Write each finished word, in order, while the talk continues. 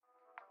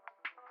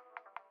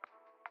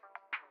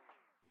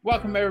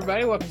Welcome,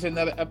 everybody. Welcome to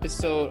another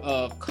episode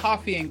of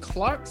Coffee and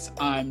Clarks.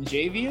 I'm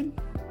Javian.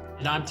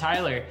 And I'm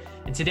Tyler.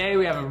 And today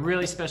we have a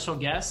really special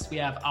guest. We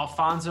have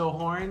Alfonso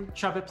Horn,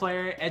 trumpet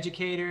player,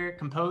 educator,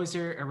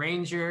 composer,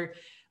 arranger,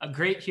 a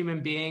great human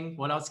being.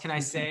 What else can I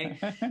say?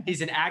 He's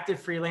an active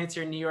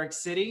freelancer in New York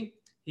City.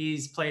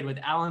 He's played with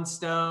Alan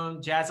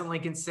Stone, Jazz at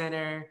Lincoln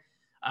Center,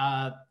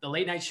 the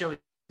Late Night Show with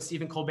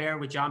Stephen Colbert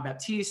with John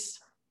Baptiste.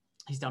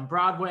 He's done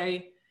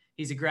Broadway.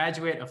 He's a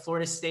graduate of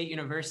Florida State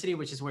University,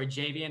 which is where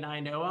JV and I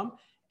know him.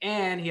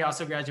 And he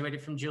also graduated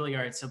from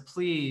Juilliard. So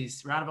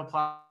please, round of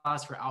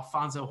applause for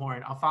Alfonso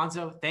Horn.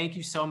 Alfonso, thank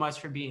you so much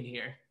for being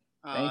here.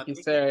 Thank you,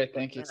 sir.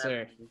 Thank you,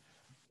 sir.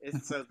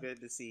 It's so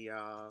good to see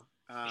y'all.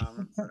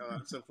 I'm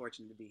so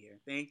fortunate to be here.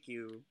 Thank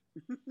you.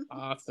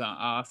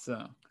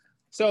 Awesome.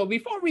 So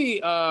before we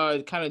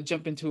kind of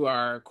jump into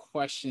our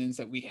questions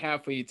that we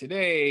have for you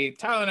today,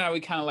 Tyler and I,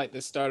 we kind of like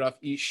to start off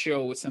each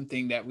show with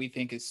something that we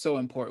think is so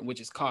important, which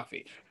is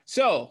coffee.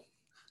 So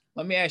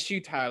let me ask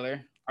you,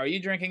 Tyler, are you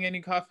drinking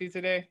any coffee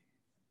today?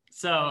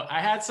 So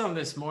I had some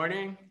this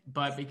morning,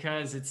 but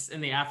because it's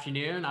in the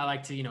afternoon, I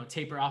like to,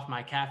 taper off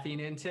my caffeine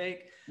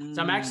intake.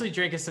 So I'm actually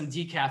drinking some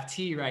decaf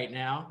tea right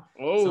now.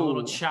 Oh, so a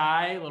little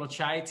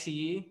chai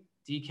tea,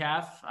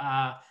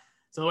 decaf.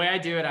 So the way I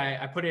do it,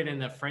 I put it in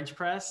the French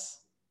press.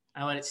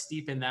 I let it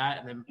steep in that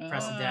and then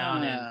press it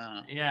down.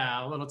 And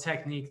yeah, a little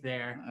technique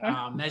there.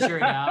 Measure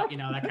it out,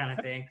 that kind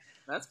of thing.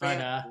 That's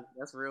fancy.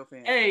 That's real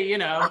fancy. Hey,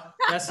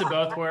 best of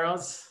both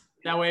worlds.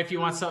 That way, if you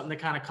want something to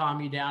kind of calm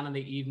you down in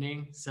the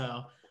evening.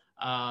 So,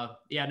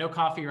 no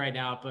coffee right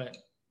now,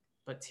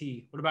 but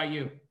tea. What about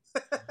you?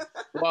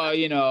 Well,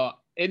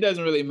 it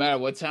doesn't really matter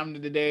what time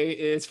of the day it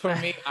is for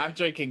me. I'm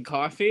drinking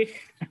coffee.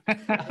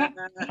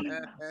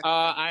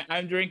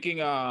 I'm drinking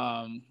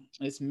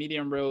it's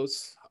medium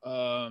roast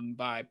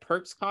by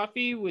Perks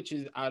Coffee, which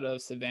is out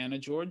of Savannah,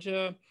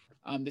 Georgia.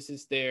 This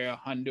is their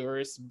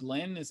Honduras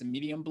blend. It's a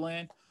medium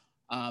blend.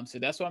 So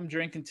that's what I'm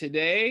drinking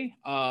today.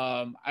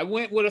 I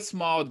went with a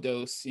small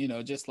dose,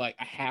 just like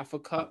a half a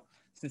cup,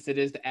 since it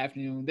is the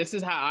afternoon. This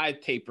is how I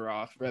taper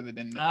off rather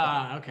than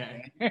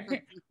okay.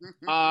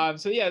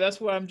 So yeah,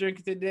 that's what I'm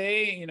drinking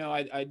today.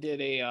 I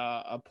did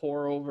a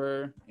pour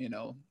over,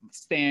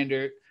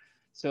 standard.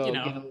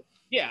 So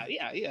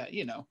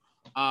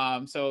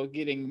so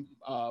getting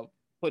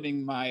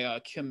putting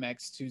my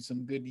Chemex to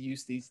some good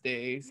use these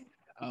days,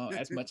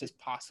 as much as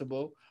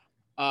possible.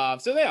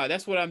 So yeah,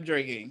 that's what I'm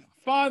drinking.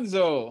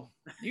 Fonzo,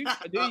 do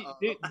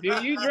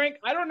you drink?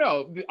 I don't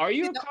know. Are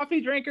you a coffee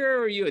drinker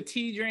or are you a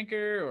tea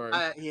drinker?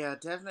 Or yeah,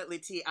 definitely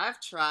tea. I've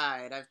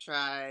tried.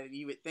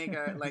 You would think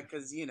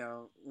because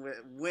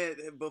when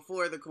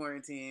before the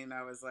quarantine,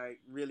 I was like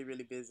really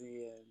really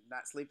busy and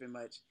not sleeping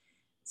much.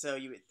 So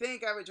you would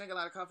think I would drink a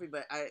lot of coffee,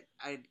 but I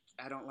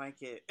don't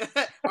like it.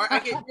 Or I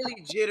get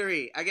really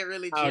jittery.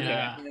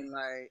 And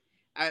like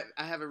I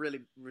have a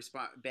really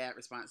bad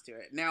response to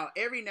it. Now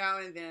every now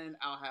and then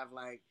I'll have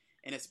like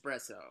an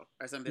espresso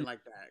or something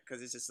like that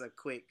because it's just a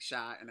quick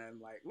shot and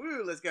I'm like,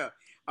 woo, let's go.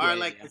 Or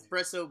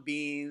espresso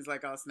beans,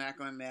 like I'll snack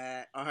on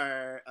that.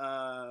 Or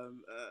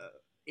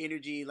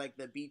energy, like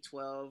the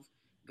B12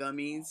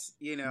 gummies,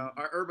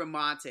 or yerba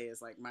mate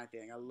is like my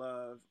thing. I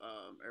love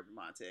yerba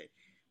mate,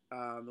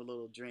 the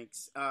little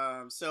drinks.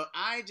 So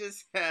I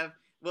just have.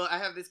 Well, I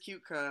have this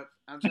cute cup.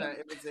 I'm trying.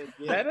 It was a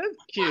gift. That is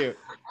cute.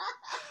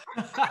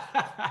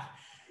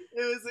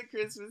 It was a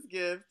Christmas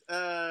gift.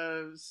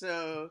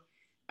 So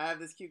I have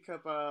this cute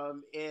cup,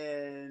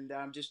 and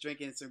I'm just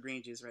drinking some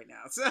green juice right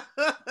now. So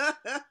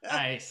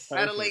nice. I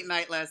had a late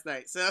night last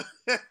night. So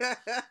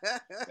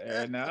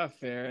fair enough.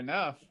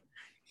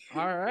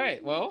 All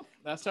right. Well,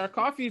 that's our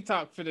coffee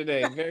talk for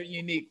today. Very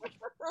unique.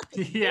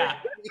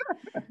 Yeah.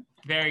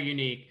 Very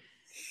unique.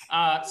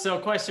 So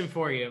question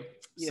for you.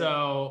 Yeah.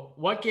 So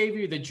what gave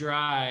you the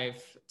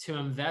drive to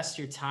invest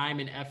your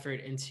time and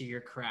effort into your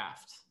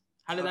craft?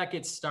 How did that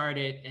get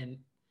started? And it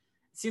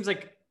seems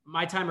like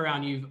my time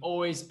around, you've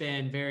always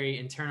been very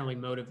internally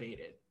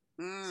motivated.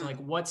 So like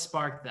what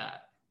sparked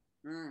that?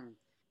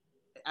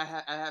 I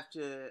have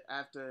to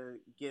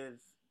give,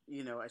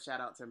 a shout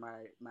out to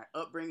my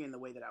upbringing, the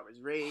way that I was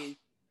raised.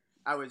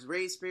 I was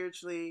raised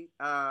spiritually.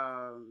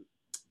 And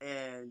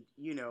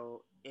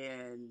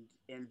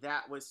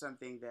that was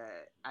something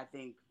that I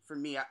think for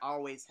me, I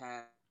always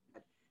had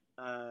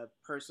a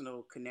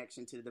personal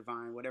connection to the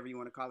divine, whatever you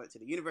want to call it, to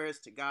the universe,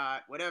 to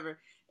God, whatever.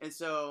 And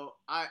so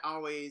I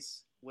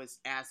always was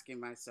asking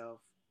myself,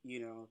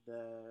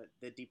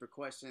 the deeper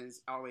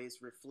questions, always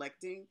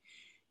reflecting.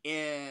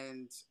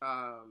 And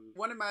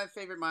one of my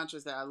favorite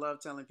mantras that I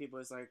love telling people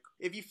is like,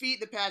 if you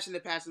feed the passion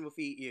will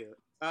feed you.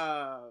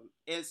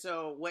 And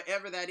so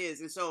whatever that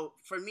is. And so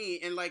for me,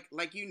 and like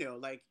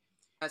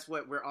that's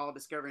what we're all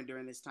discovering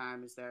during this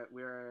time, is that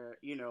we're,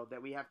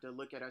 that we have to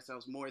look at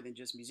ourselves more than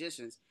just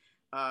musicians.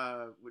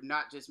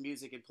 Not just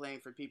music and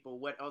playing for people.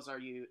 What else are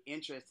you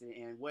interested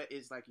in? What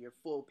is like your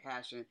full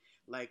passion?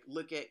 Like,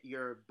 look at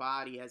your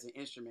body as an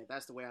instrument.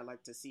 That's the way I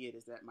like to see it,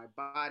 is that my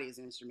body is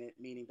an instrument,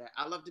 meaning that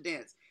I love to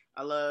dance.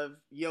 I love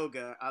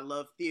yoga. I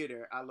love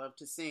theater. I love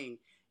to sing.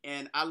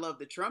 And I love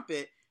the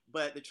trumpet.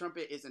 but the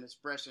trumpet is an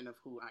expression of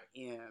who I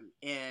am,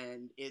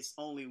 and it's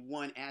only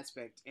one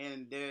aspect.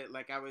 And there,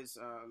 like I was,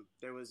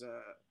 there was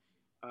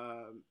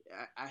I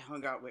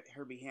hung out with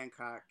Herbie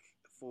Hancock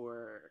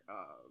for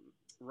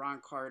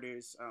Ron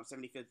Carter's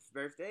 75th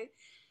birthday.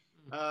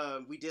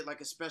 We did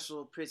like a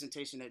special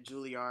presentation at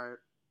Juilliard,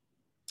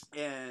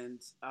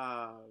 and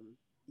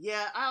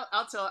yeah,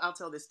 I'll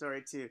tell this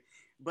story too.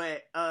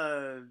 But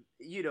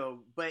you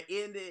know, but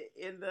in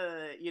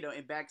the you know,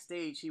 in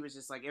backstage, he was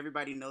just like,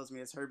 everybody knows me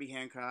as Herbie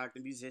Hancock, the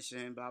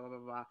musician, blah blah blah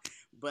blah.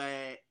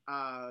 But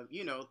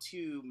you know,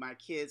 to my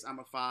kids, I'm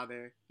a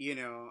father. You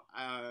know,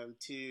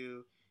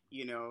 to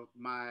you know,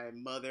 my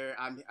mother,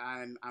 I'm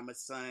a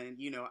son.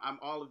 You know, I'm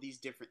all of these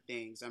different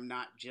things. I'm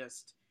not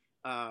just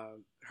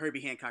Herbie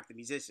Hancock, the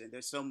musician.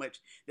 There's so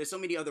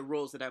many other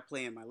roles that I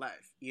play in my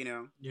life. You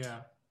know.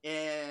 Yeah.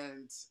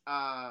 And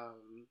I'll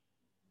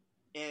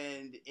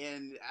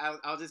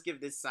just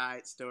give this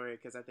side story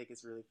because I think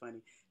it's really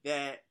funny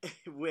that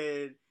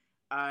when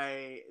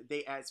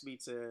they asked me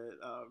to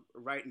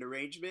write an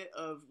arrangement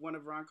of one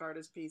of Ron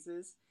Carter's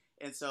pieces.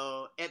 And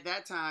so at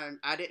that time,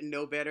 I didn't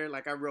know better.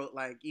 Like I wrote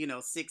like, you know,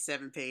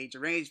 6-7 page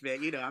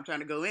arrangement, you know, I'm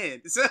trying to go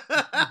in. So,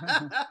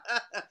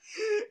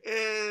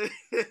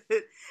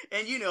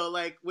 and you know,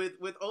 like with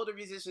older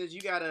musicians,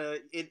 you gotta,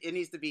 it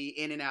needs to be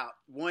in and out.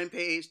 1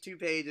 page, 2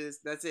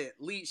 pages, that's it.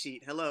 Lead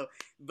sheet, hello.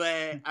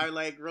 But I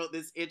like wrote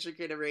this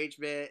intricate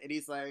arrangement and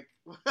he's like,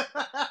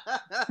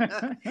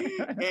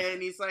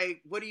 and he's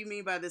like, what do you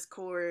mean by this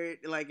chord?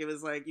 Like, it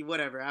was like,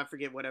 whatever, I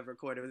forget whatever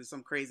chord, it was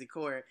some crazy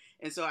chord.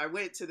 And so I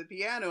went to the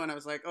piano and I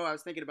was like, oh, I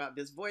was thinking about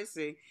this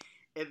voicing.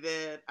 And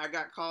then I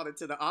got called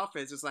into the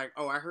office. It's like,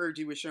 oh, I heard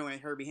you were showing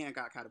Herbie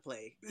Hancock how to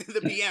play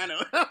the piano.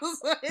 I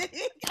was like,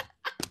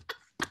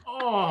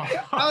 oh,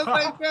 I was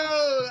like, no,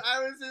 I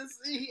was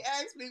just, he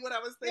asked me what I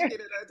was thinking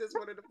and I just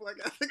wanted to plug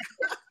out the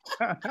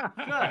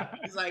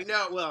He's like,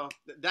 no, well,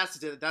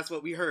 that's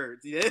what we heard.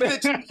 I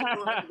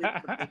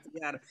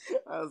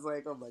was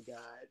like, oh my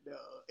God, no.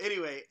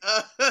 Anyway,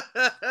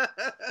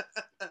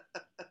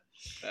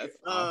 that's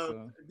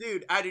awesome.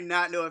 Dude, I do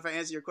not know if I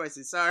answered your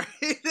question. Sorry.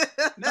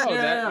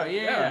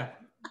 Yeah.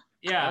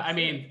 I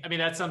mean,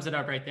 that sums it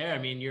up right there. I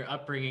mean, your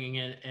upbringing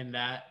in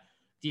that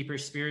deeper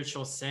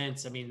spiritual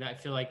sense. I mean, I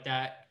feel like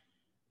that.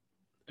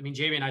 I mean,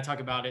 Jamie and I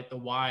talk about it, the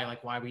why,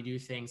 like why we do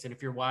things. And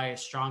if your why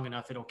is strong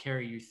enough, it'll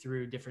carry you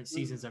through different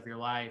seasons of your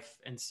life.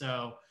 And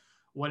so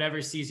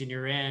whatever season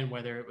you're in,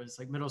 whether it was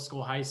like middle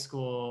school, high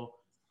school,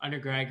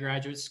 undergrad,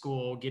 graduate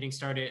school, getting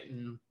started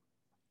in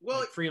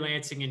like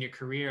freelancing in your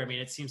career. I mean,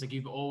 it seems like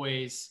you've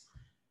always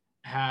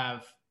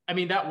have, I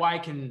mean, that why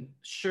can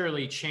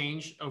surely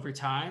change over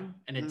time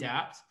and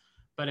adapt,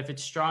 but if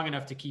it's strong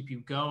enough to keep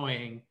you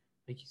going,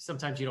 like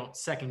sometimes you don't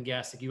second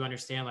guess, like you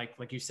understand,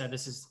 like you said,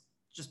 this is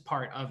just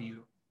part of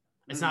you.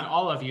 It's not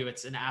all of you.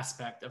 It's an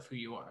aspect of who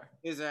you are.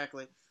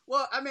 Exactly.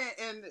 Well, I mean,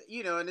 and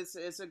you know, and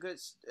it's a good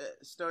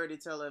story to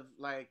tell of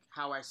like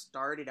how I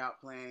started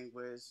out playing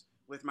was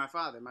with my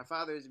father. My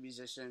father is a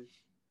musician,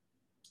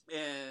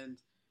 and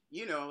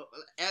you know,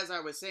 as I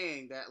was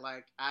saying that,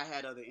 like I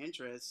had other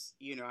interests.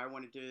 You know, I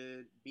wanted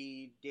to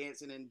be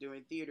dancing and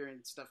doing theater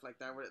and stuff like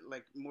that,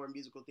 like more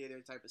musical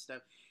theater type of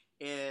stuff.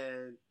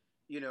 And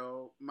you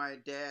know, my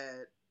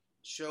dad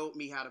showed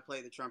me how to play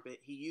the trumpet.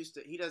 He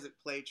doesn't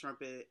play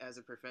trumpet as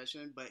a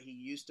profession, but he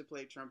used to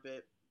play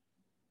trumpet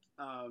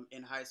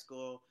in high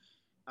school.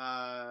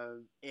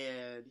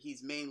 And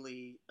he's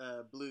mainly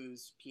a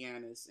blues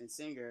pianist and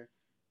singer.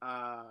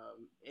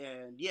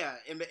 And yeah,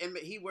 and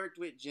he worked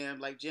with Jim.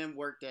 Like Jim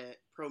worked at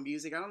Pro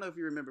Music. I don't know if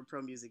you remember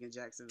Pro Music in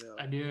Jacksonville.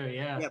 I do,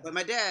 yeah. Yeah, but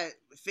my dad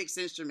fixed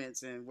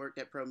instruments and worked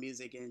at Pro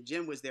Music, and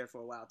Jim was there for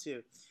a while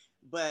too.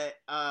 But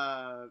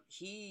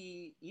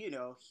he, you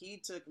know, he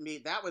took me.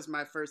 That was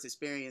my first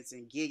experience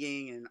in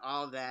gigging and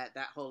all that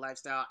whole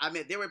lifestyle. I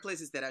mean, there were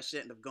places that I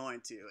shouldn't have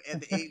gone to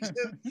at the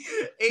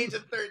age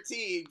of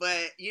 13.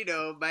 But you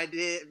know, my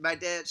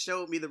dad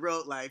showed me the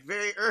road life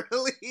very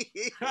early.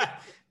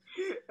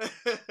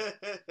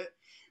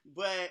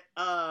 But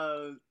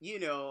you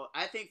know,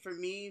 I think for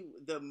me,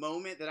 the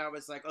moment that I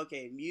was like,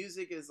 okay,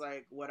 music is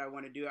like what I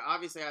want to do.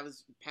 Obviously, I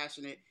was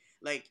passionate,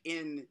 like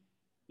in,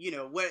 you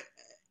know, what.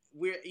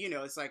 You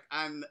know, it's like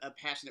I'm a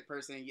passionate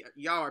person.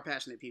 Y'all are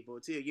passionate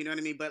people too. You know what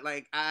I mean? But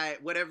like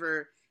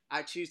whatever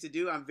I choose to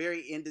do, I'm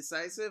very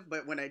indecisive.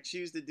 But when I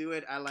choose to do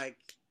it, I like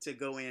to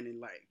go in and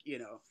like, you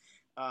know,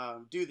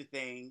 do the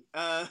thing.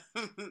 But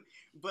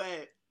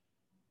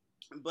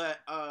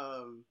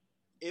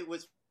it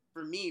was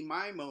for me.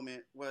 My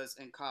moment was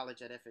in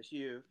college at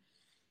FSU,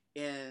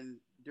 and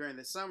during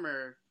the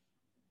summer,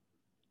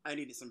 I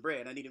needed some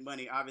bread. I needed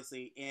money,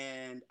 obviously,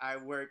 and I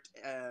worked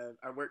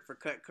for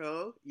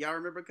Cutco. Y'all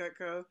remember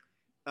Cutco,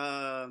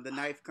 the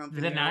knife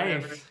company? The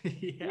knife,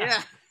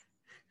 yeah.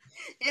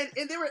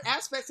 And there were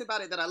aspects about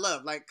it that I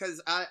love, like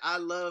because I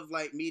love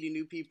like meeting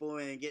new people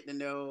and getting to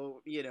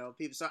know, you know,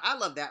 people. So I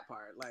love that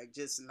part, like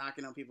just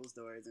knocking on people's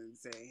doors and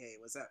saying, "Hey,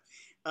 what's up?"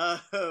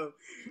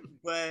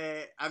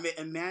 But I mean,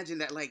 imagine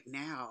that like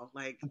now,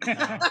 like.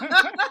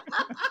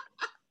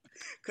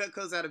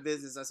 Cutco's out of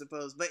business, I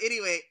suppose. But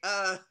anyway,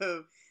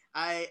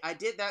 I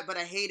did that, but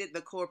I hated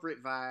the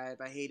corporate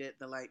vibe. I hated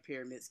the like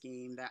pyramid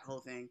scheme, that whole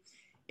thing.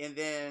 And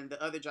then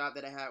the other job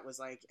that I had was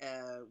like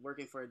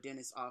working for a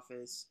dentist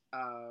office.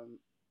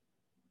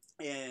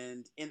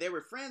 And they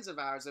were friends of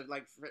ours, of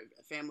like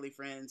family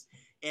friends,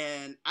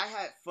 and I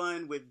had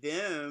fun with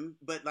them,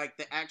 but like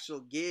the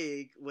actual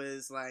gig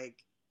was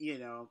like,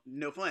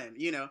 no fun,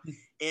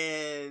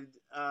 and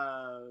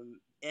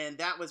and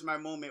that was my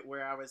moment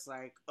where I was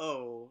like,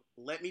 oh,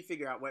 let me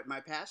figure out what my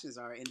passions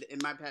are,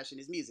 and my passion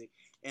is music,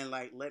 and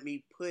like let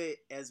me put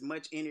as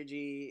much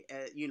energy,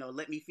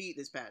 let me feed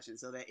this passion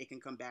so that it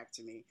can come back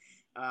to me.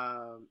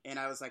 And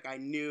I was like, I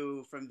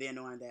knew from then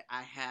on that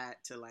I had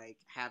to like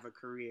have a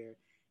career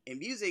in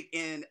music.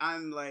 And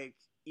I'm like,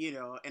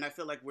 and I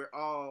feel like we're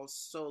all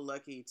so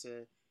lucky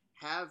to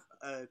have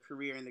a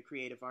career in the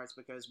creative arts,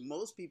 because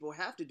most people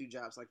have to do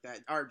jobs like that,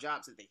 are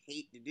jobs that they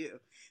hate to do,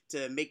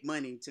 to make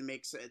money,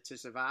 to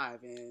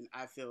survive. And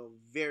I feel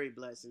very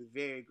blessed and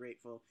very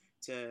grateful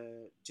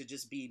to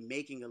just be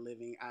making a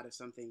living out of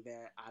something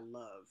that I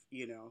love,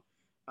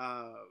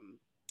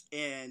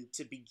 and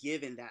to be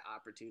given that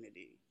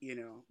opportunity,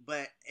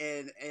 but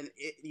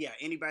yeah,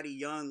 anybody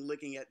young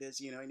looking at this,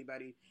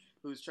 anybody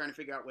who's trying to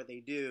figure out what they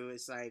do,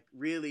 it's like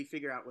really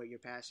figure out what your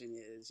passion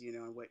is,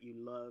 and what you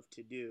love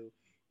to do,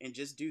 and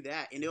just do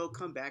that, and it'll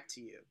come back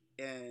to you.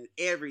 And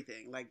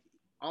everything, like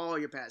all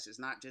your passions,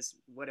 not just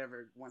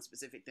whatever one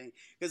specific thing.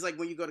 Because like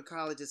when you go to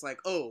college, it's like,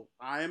 oh,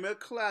 I'm a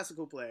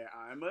classical player,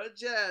 I'm a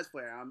jazz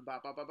player, I'm blah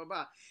blah blah blah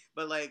blah.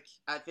 But like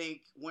I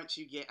think once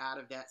you get out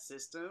of that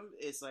system,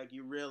 it's like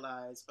you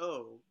realize,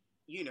 oh,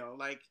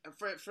 like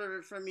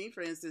for me,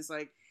 for instance,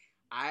 like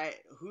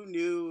who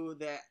knew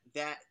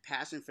that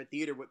passion for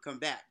theater would come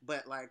back,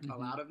 but like a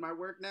lot of my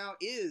work now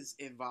is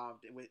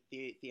involved with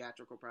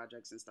theatrical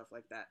projects and stuff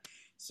like that.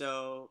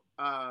 So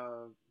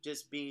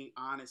just being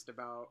honest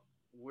about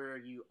where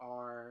you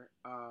are,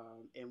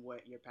 and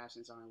what your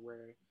passions are, and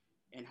where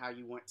and how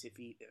you want to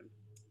feed them.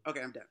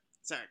 Okay, I'm done.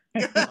 Sorry.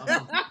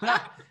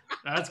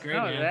 That's great.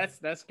 No, man.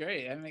 that's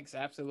great. That makes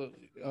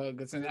absolutely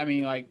good sense. I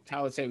mean, like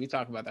Tyler said, we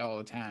talk about that all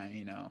the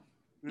time.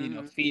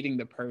 Feeding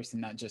the person,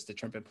 not just the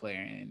trumpet player,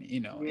 and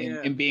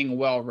and being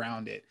well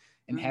rounded,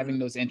 and having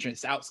those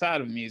interests outside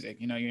of music.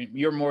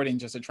 You're more than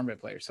just a trumpet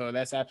player. So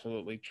that's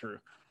absolutely true.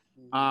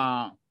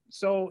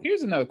 So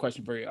here's another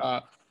question for you.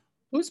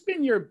 Who's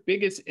been your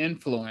biggest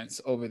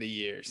influence over the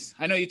years?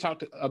 I know you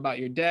talked about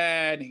your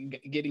dad and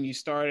getting you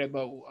started,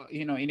 but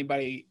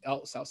anybody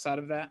else outside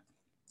of that?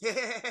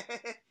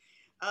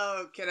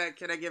 Oh, can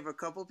I give a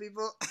couple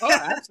people? Oh,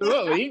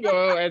 absolutely. You can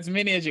go as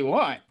many as you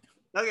want.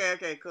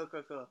 Okay, cool.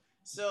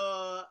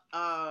 So,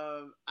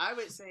 I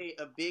would say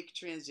a big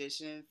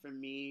transition for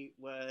me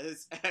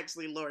was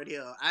actually Lauryn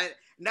Hill.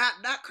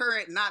 Not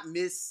current, not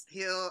Miss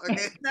Hill.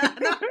 Okay, not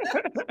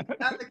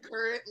the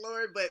current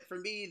Lauryn, but for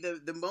me,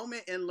 the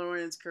moment in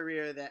Lauryn's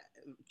career that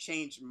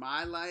changed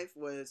my life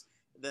was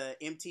the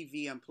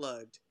MTV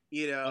Unplugged.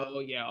 Oh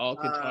yeah, all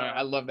guitar.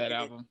 I love that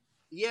album.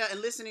 Yeah,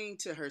 and listening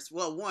to her,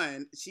 well,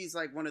 one, she's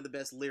like one of the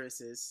best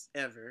lyricists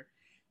ever,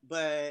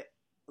 but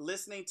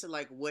listening to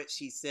like what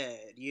she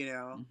said,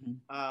 and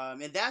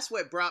that's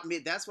what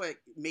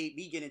made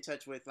me get in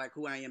touch with like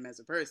who I am as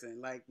a person.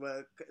 Like,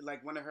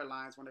 like one of her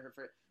lines,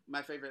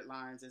 my favorite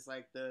lines is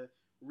like, the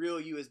real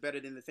you is better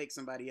than the fake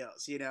somebody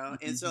else,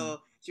 And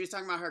so she was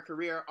talking about her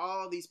career,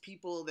 all these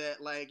people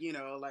that like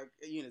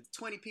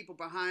 20 people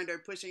behind her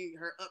pushing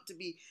her up to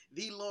be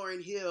the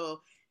Lauryn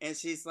Hill, and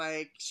she's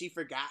like, she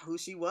forgot who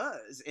she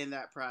was in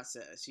that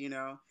process,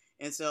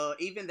 And so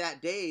even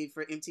that day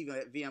for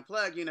MTV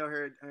Unplugged,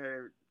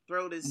 her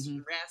throat is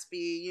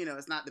raspy,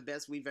 it's not the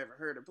best we've ever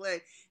heard her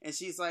play. And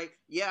she's like,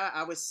 yeah,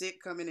 I was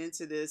sick coming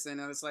into this, and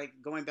I was like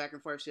going back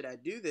and forth, should I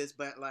do this?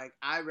 But like,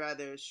 I'd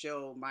rather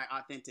show my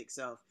authentic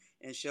self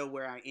and show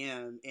where I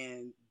am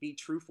and be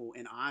truthful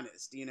and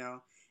honest,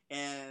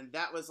 And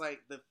that was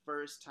like the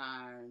first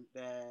time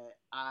that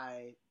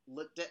I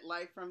looked at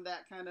life from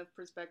that kind of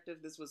perspective.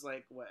 This was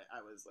like,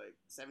 I was like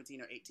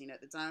 17 or 18 at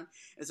the time.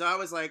 And so I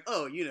was like,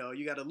 oh,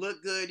 you got to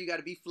look good. You got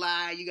to be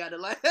fly. You got to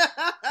like,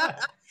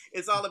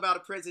 it's all about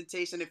a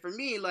presentation. And for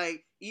me,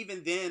 like,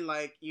 even then,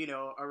 like,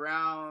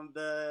 around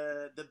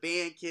the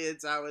band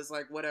kids, I was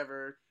like,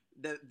 whatever,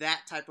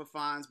 that type of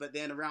Fonz. But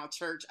then around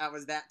church, I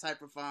was that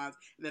type of Fonz.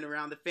 And then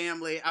around the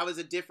family, I was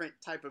a different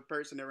type of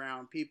person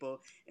around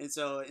people. And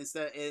so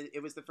instead,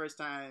 it was the first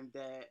time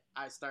that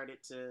I started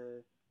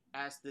to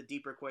ask the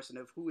deeper question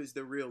of who is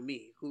the real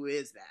me? Who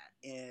is that?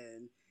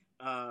 And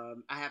I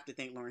have to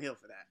thank Lauryn Hill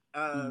for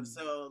that.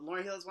 So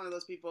Lauryn Hill is one of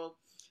those people.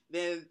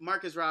 Then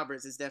Marcus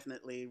Roberts is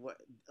definitely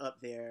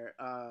up there.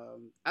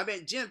 I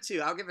mean, Jim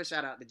too. I'll give a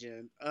shout out to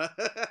Jim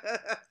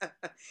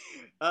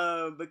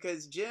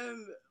because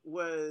Jim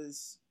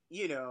was,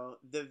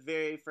 the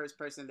very first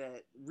person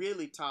that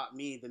really taught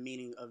me the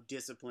meaning of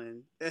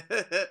discipline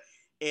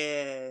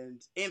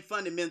and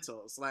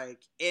fundamentals,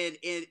 like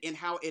and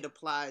how it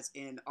applies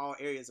in all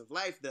areas of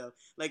life. Though,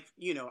 like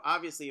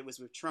obviously it was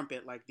with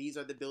trumpet. Like these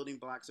are the building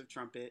blocks of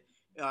trumpet.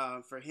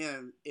 For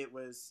him, it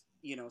was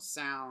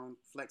sound,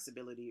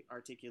 flexibility,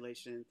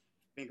 articulation,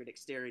 finger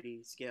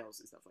dexterity, scales,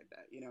 and stuff like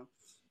that, you know,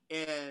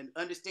 and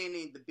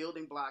understanding the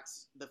building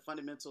blocks, the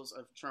fundamentals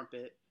of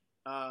trumpet.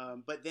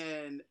 But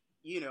then,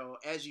 you know,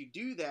 as you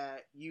do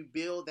that, you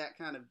build that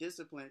kind of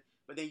discipline,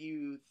 but then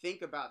you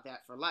think about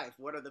that for life.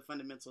 What are the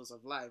fundamentals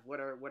of life? What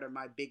are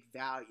my big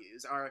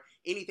values? Or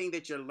anything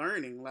that you're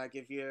learning, like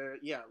if you're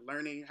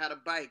learning how to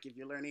bike, if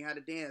you're learning how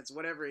to dance,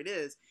 whatever it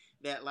is,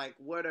 that like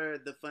what are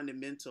the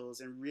fundamentals,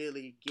 and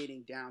really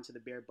getting down to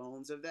the bare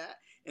bones of that.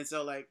 And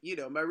so, like, you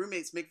know, my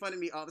roommates make fun of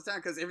me all the time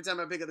because every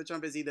time I pick up the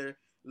trumpet, it's either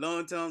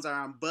lone tones or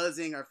I'm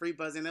buzzing or free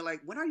buzzing. They're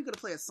like, when are you gonna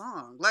play a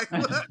song? Like,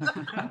 and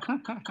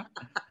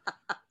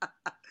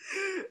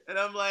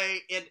I'm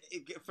like,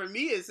 for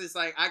me, it's just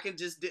like I can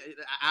just do an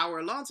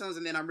hour long tones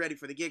and then I'm ready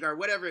for the gig or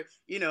whatever.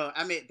 You know,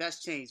 I mean,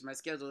 that's changed. My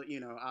schedule,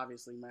 you know,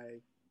 obviously my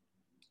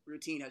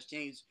routine has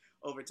changed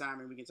over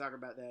time, and we can talk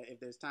about that if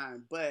there's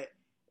time. But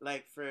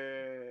like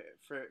for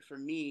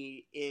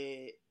me,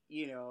 it,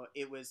 you know,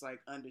 it was like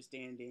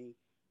understanding,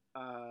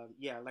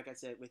 like I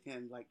said, with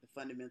him, like the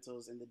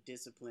fundamentals and the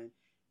discipline,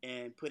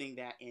 and putting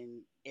that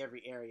in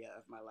every area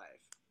of my life.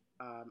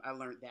 I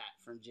learned that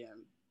from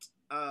Jim.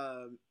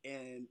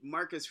 And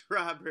Marcus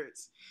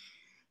Roberts,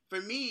 for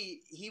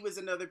me, he was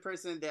another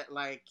person that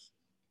like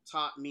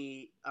taught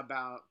me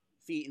about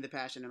feeding the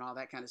passion and all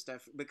that kind of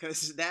stuff,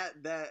 because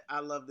that I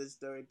love this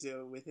story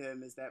too with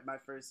him, is that my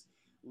first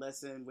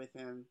lesson with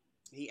him,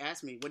 he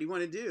asked me, what do you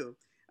want to do?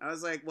 I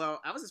was like,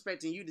 well, I was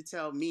expecting you to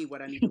tell me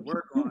what I need to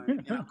work on,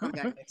 and I'll come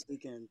back next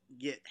week and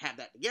have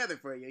that together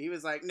for you. He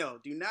was like, no,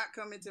 do not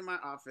come into my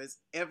office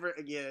ever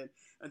again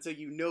until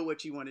you know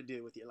what you want to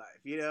do with your life,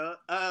 you know?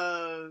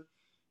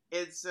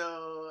 And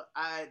so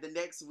the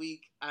next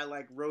week I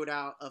like wrote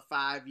out a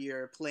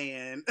 5-year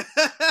plan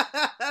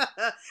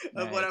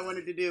of what I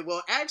wanted to do.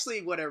 Well,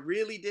 actually what I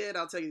really did,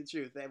 I'll tell you the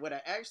truth, that what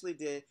I actually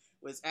did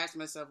was ask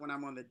myself when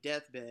I'm on the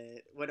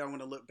deathbed, what I want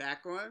to look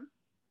back on.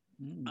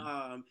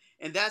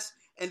 And that's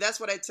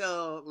what I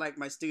tell like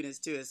my students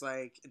too. It's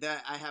like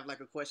that I have like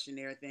a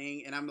questionnaire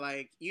thing, and I'm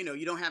like, you know,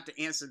 you don't have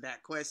to answer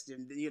that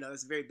question. You know,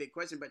 it's a very big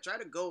question, but try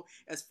to go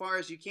as far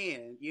as you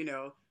can. You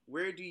know,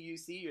 where do you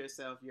see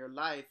yourself, your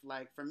life?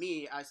 Like for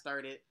me, I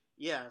started,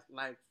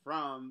 like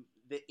from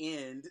the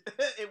end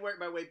and worked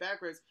my way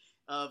backwards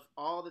of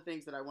all the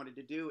things that I wanted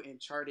to do, and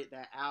charted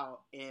that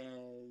out,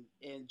 and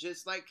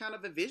just like kind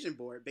of a vision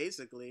board,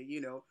 basically, you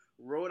know,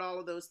 wrote all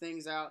of those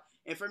things out.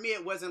 And for me,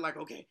 it wasn't like,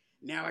 okay,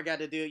 now I got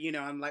to do, you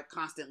know, I'm like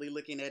constantly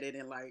looking at it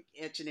and like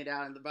etching it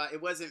out in the bottom.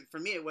 It wasn't, for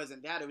me, it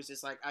wasn't that. It was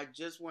just like, I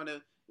just want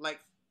to like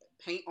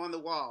paint on the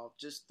wall,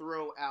 just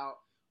throw out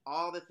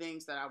all the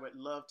things that I would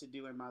love to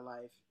do in my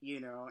life, you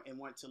know, and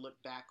want to look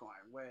back on.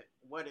 What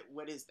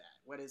is that?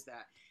 What is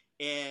that?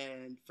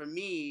 And for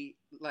me,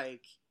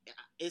 like,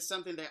 it's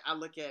something that I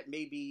look at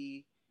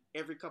maybe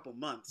every couple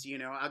months, you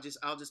know. I'll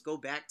just go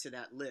back to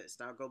that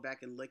list. I'll go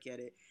back and look at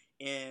it,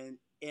 and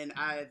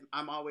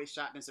I'm always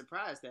shocked and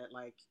surprised that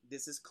like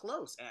this is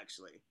close,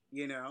 actually,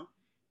 you know,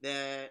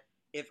 that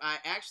if I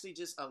actually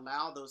just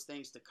allow those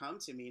things to come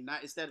to me,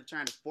 not instead of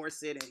trying to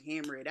force it and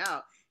hammer it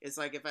out, it's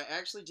like if I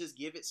actually just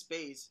give it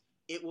space,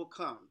 it will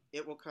come,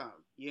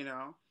 you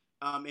know,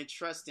 and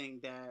trusting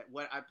that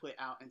what I put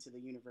out into the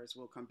universe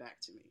will come back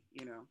to me,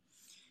 you know.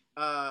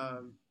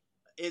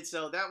 And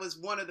so that was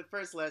one of the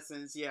first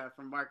lessons,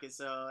 from Marcus.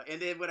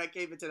 And then when I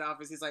came into the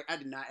office, he's like, I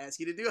did not ask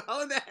you to do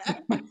all of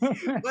that.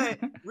 But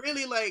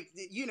really, like,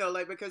 you know,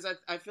 like, because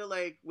I feel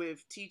like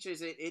with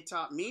teachers, it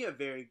taught me a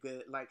very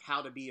good, like,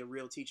 how to be a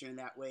real teacher in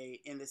that way,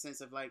 in the sense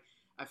of, like,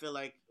 I feel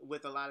like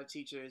with a lot of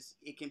teachers,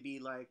 it can be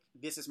like,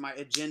 this is my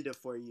agenda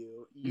for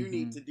you. You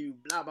need to do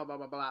blah, blah, blah,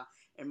 blah, blah.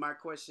 And my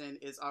question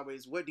is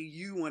always, what do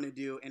you want to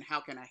do? And how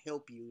can I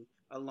help you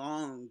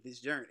along this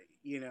journey?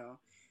 You know?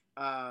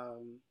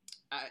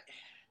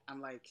 I'm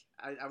like,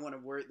 I want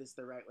to word this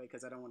the right way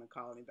because I don't want to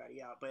call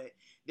anybody out. But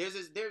there's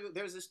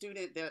a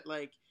student that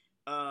like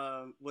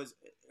was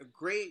a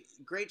great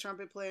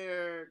trumpet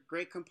player,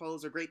 great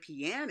composer, great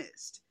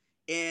pianist,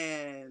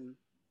 and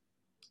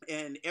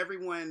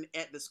everyone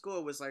at the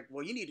school was like,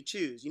 well, you need to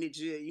choose. You need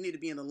to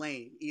be in the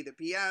lane, either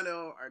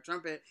piano or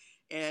trumpet.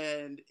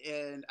 And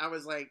I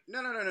was like,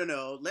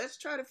 no. Let's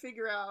try to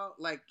figure out,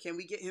 like, can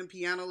we get him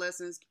piano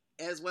lessons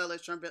as well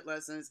as trumpet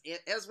lessons,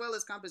 as well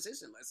as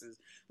composition lessons?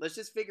 Let's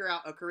just figure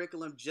out a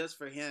curriculum just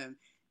for him.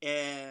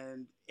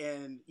 And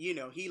you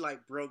know, he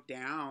like broke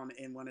down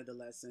in one of the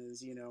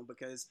lessons, you know,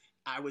 because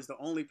I was the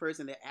only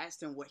person that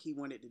asked him what he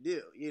wanted to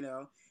do, you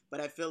know. But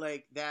I feel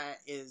like that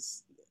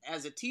is,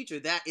 as a teacher,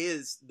 that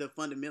is the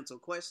fundamental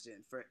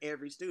question for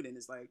every student.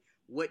 It's like,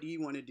 what do you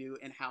want to do,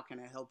 and how can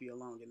I help you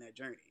along in that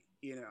journey,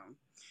 you know?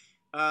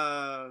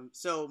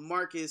 So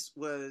Marcus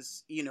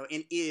was, you know,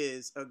 and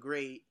is a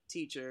great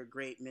teacher,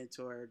 great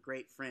mentor,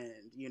 great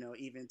friend, you know,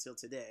 even till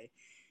today.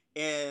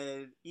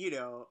 And, you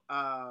know,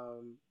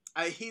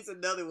 he's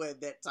another one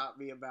that taught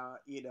me about,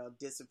 you know,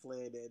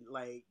 discipline. And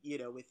like, you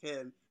know, with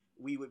him,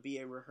 we would be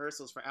in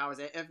rehearsals for hours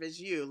at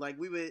FSU. Like,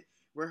 we would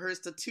rehearse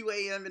till 2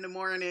 a.m. in the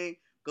morning,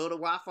 go to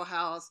Waffle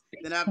House,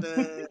 then I have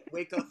to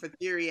wake up for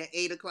theory at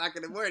 8 o'clock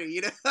in the morning,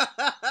 you know?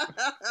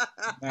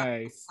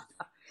 Nice.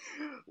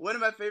 One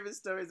of my favorite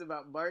stories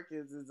about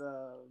Marcus is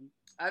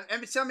I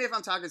mean, tell me if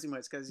I'm talking too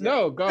much because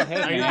No, go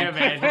ahead. Oh, yeah,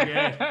 man, you're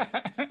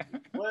good.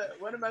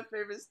 one of my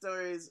favorite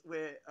stories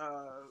with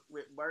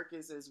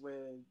Marcus is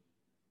when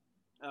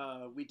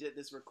we did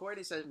this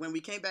recording. So when we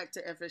came back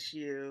to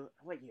FSU,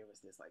 what year was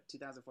this? Like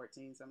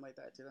 2014, something like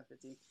that,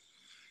 2015.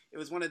 It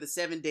was one of the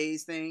 7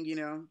 days thing, you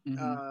know,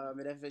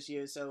 at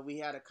FSU. So we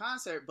had a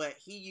concert, but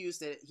he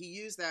used it. He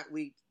used that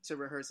week to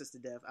rehearse us to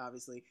death,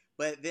 obviously.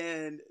 But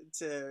then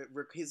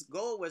his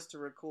goal was to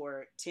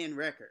record 10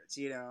 records,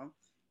 you know,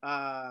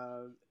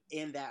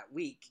 in that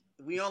week.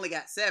 We only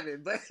got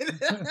 7, but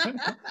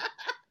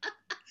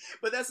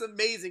but that's an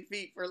amazing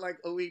feat for like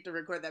a week to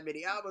record that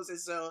many albums. And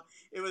so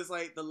it was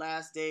like the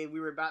last day we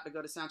were about to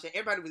go to soundcheck.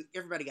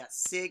 Everybody got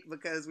sick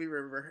because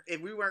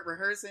if we weren't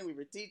rehearsing, we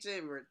were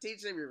teaching, we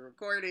were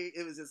recording.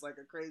 It was just like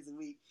a crazy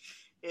week.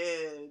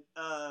 And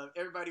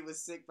everybody was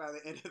sick by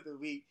the end of the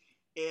week.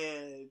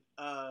 And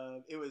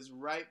it was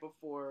right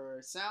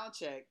before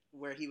soundcheck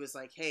where he was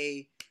like,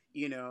 "Hey,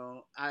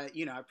 I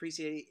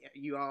appreciate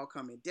you all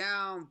coming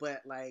down,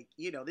 but like,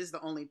 this is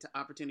the only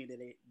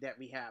opportunity that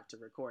we have to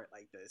record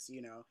like this,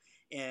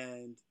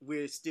 and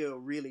we're still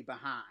really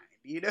behind,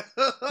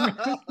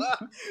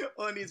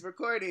 on these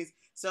recordings.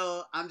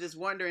 So I'm just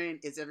wondering,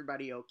 is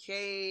everybody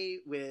okay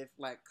with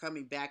like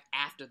coming back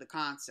after the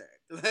concert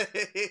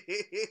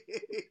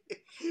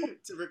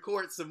to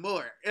record some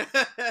more?"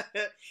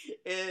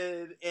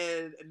 and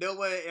no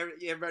one,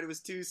 everybody was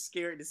too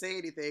scared to say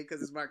anything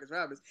because it's Marcus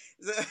Robbins.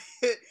 So,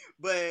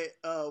 but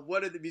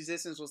one of the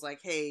musicians was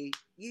like, "Hey,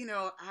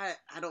 I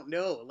don't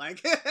know,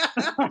 like."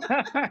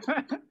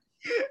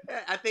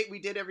 I think we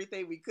did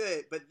everything we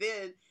could, but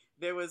then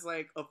there was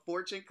like a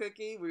fortune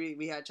cookie.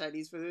 We had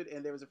Chinese food,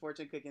 and there was a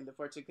fortune cookie, and the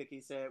fortune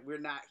cookie said, "We're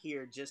not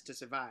here just to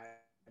survive.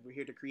 We're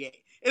here to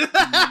create."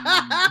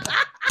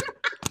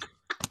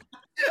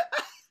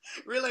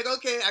 We're like,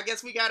 okay, I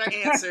guess we got our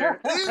answer.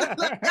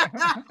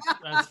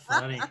 That's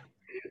funny.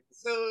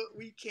 So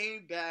we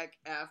came back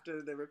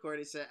after the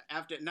recording set.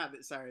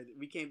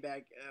 We came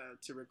back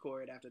to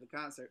record after the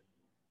concert,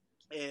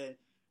 and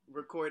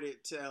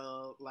recorded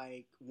till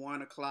like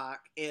 1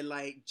 o'clock, and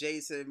like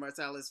Jason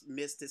Marsalis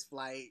missed his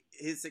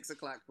 6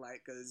 o'clock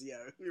flight, because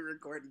we were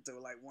recording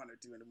till like 1 or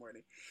 2 in the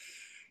morning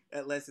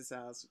at Les's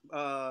house.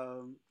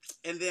 And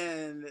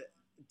then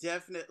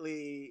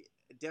definitely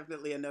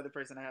another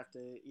person I have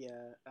to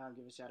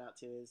give a shout out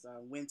to is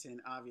Winton,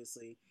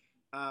 obviously.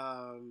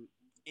 And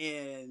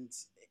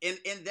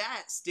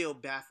that still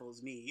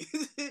baffles me.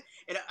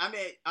 And I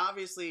mean,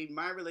 obviously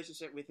my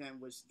relationship with him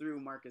was through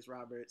Marcus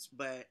Roberts,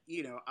 but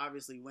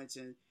obviously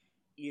Winton,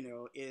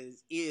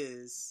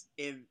 is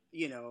in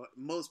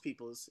most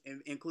people's,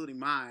 including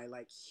my,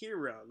 like,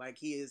 hero. Like,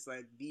 he is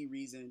like the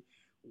reason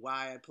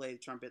why I play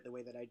trumpet the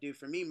way that I do.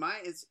 For me,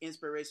 my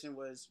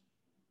inspirational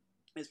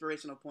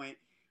point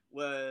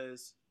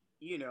was,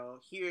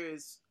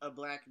 here's a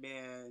black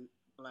man,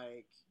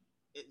 like,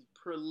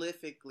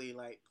 prolifically,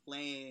 like,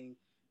 playing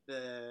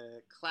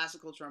the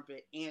classical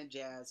trumpet and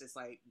jazz. It's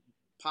like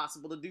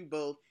possible to do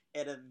both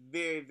at a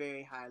very,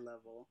 very high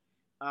level.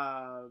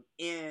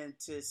 And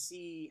to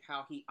see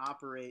how he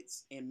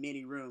operates in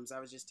many rooms. I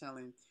was just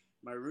telling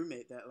my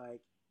roommate that,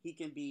 like, he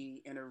can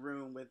be in a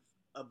room with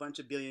a bunch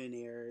of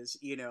billionaires,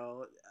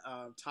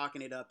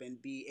 talking it up and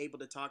be able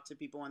to talk to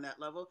people on that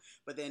level.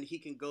 But then he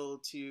can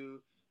go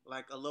to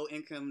like a low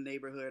income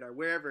neighborhood or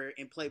wherever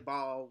and play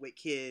ball with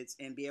kids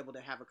and be able to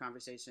have a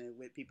conversation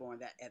with people at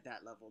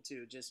that level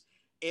too. Just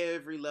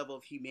every level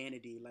of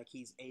humanity, like,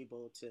 he's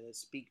able to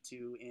speak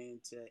to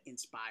and to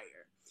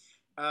inspire.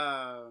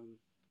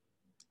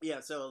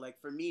 So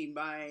like for me,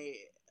 my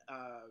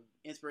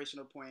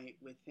inspirational point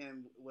with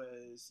him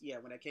was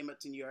when I came up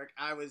to New York.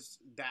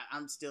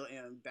 I'm still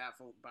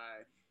baffled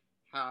by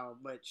how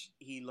much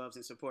he loves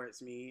and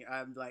supports me.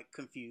 I'm like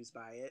confused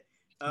by it.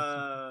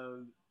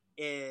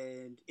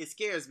 And it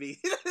scares me,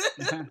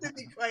 to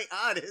be quite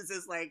honest.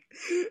 It's like,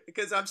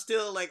 because I'm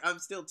still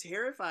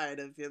terrified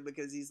of him,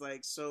 because he's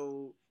like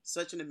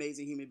such an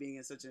amazing human being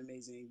and such an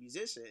amazing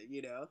musician,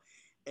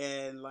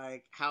 and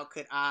like, how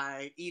could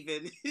I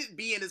even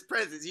be in his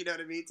presence, you know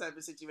what I mean, type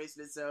of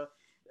situation. And so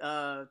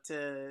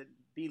to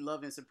be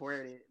loved and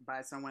supported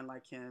by someone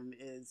like him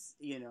is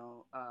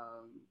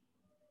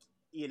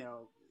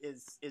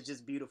is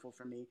just beautiful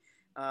for me.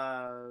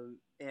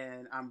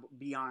 And I'm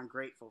beyond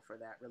grateful for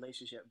that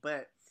relationship.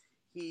 But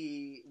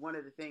one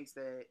of the things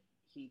that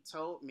he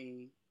told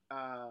me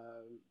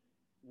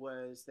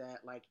was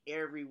that, like,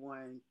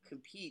 everyone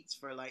competes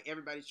for, like,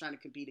 everybody's trying to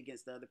compete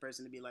against the other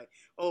person to be like,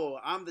 oh,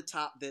 I'm the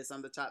top this,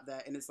 I'm the top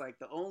that. And it's like,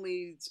 the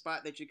only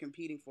spot that you're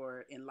competing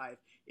for in life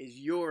is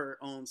your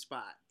own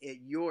spot.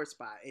 Your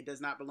spot. It does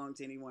not belong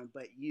to anyone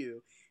but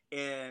you.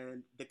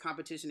 And the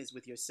competition is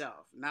with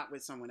yourself, not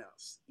with someone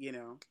else,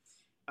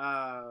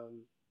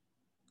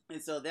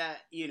 And so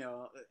that,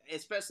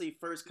 especially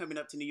first coming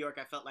up to New York,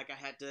 I felt like I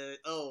had to,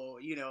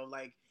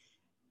 like,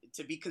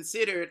 to be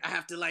considered, I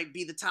have to like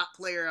be the top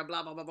player,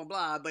 blah blah blah blah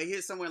blah. But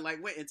here's someone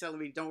like Wynton telling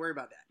me, don't worry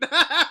about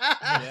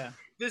that. Yeah.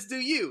 Just do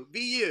you, be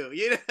you,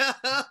 you know.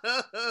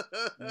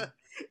 Yeah.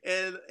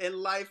 And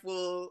life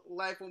will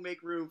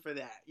make room for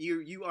that.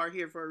 You are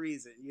here for a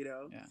reason, you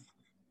know. Yeah.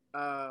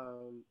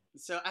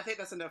 So I think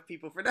that's enough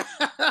people for that.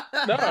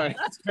 No,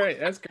 that's great.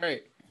 That's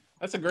great.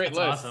 That's a great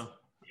list. Awesome.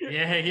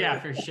 Yeah,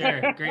 for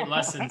sure. Great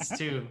lessons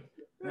too.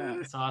 Yeah.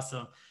 That's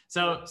awesome.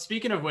 So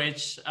speaking of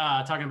which,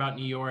 talking about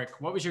New York,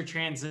 what was your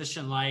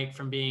transition like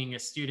from being a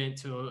student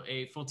to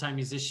a full-time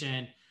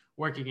musician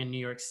working in New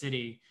York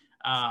City?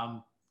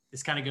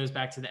 This kind of goes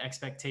back to the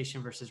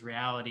expectation versus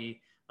reality.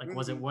 Like,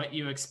 was it what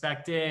you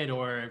expected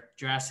or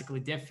drastically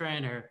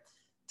different? Or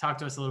talk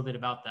to us a little bit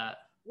about that.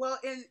 Well,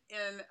 and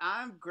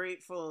I'm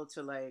grateful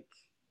to like,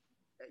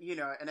 you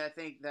know, and I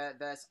think that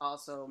that's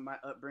also my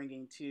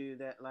upbringing too.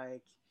 That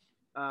like,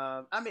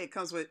 I mean, it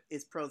comes with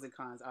its pros and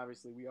cons.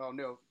 Obviously, we all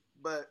know.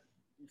 But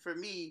for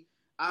me,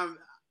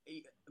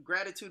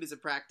 gratitude is a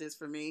practice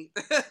for me,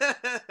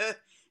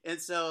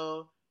 and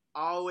so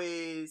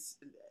always,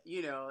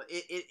 you know,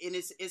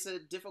 it's a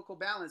difficult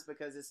balance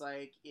because it's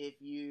like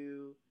if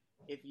you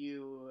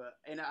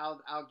and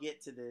I'll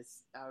get to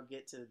this. I'll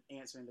get to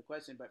answering the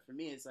question. But for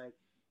me, it's like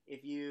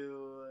if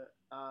you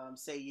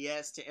say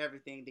yes to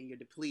everything, then you're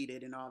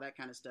depleted and all that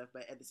kind of stuff.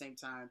 But at the same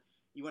time,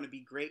 you want to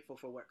be grateful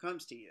for what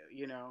comes to you,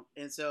 you know?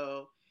 And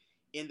so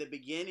in the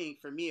beginning,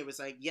 for me, it was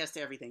like, yes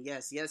to everything.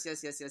 Yes, yes,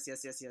 yes, yes, yes,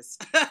 yes, yes, yes.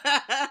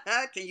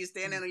 Can you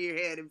stand on your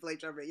head and play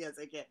trumpet? Yes,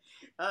 I can.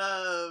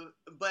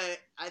 But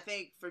I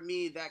think for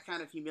me, that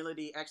kind of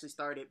humility actually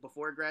started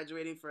before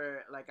graduating.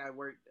 For like, I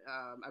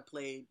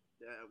played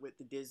with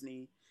the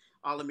Disney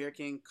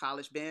All-American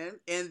College Band.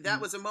 And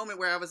that was a moment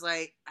where I was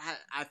like,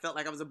 I felt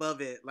like I was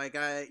above it. Like,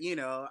 I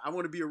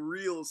want to be a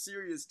real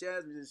serious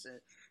jazz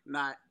musician,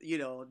 not, you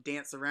know,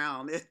 dance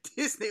around at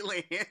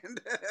Disneyland.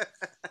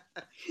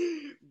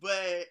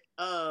 But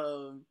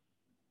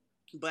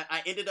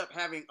I ended up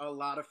having a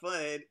lot of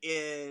fun,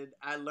 and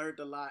I learned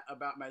a lot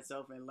about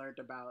myself and learned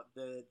about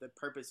the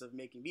purpose of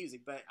making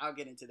music. But I'll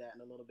get into that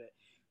in a little bit.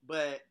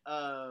 But,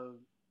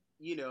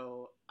 you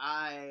know,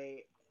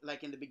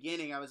 like in the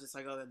beginning, I was just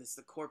like, oh, this is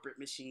the corporate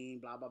machine,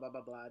 blah, blah, blah,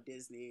 blah, blah,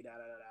 Disney, da, da,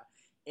 da, da.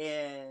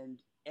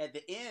 And at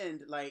the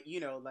end, like, you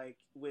know, like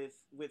with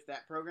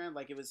that program,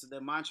 like the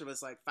mantra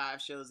was like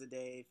 5 shows a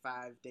day,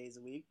 5 days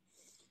a week.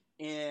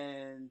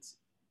 And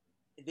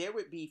there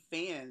would be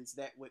fans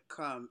that would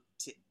come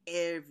to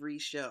every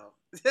show,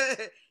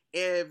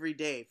 every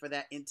day for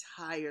that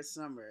entire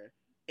summer.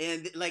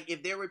 And like,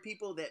 if there were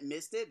people that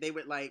missed it, they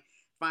would like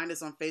find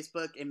us on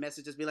Facebook and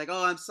message us, be like,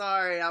 oh, I'm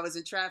sorry, I was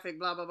in traffic,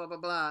 blah, blah, blah, blah,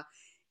 blah.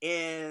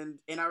 And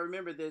I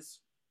remember this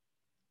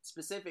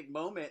specific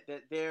moment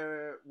that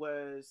there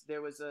was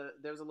a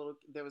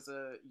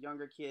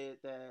younger kid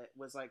that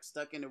was like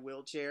stuck in a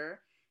wheelchair,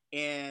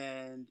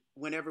 and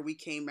whenever we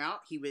came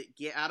out, he would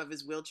get out of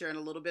his wheelchair in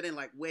a little bit and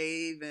like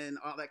wave and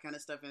all that kind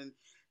of stuff. And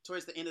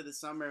towards the end of the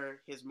summer,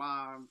 his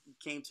mom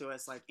came to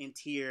us like in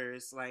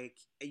tears, like,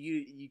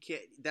 you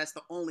can't, that's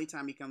the only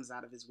time he comes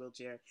out of his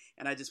wheelchair,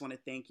 and I just want to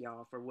thank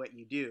y'all for what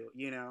you do,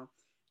 you know.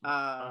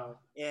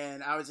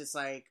 And I was just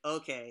like,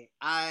 okay,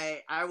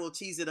 I will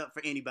tease it up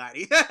for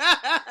anybody.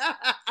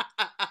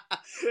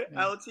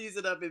 I will tease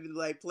it up and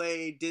like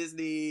play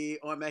Disney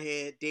on my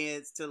head,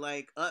 dance to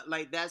like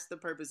that's the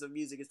purpose of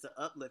music, is to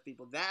uplift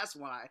people. That's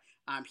why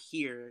I'm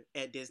here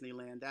at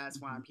Disneyland.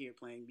 That's why I'm here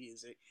playing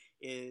music,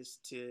 is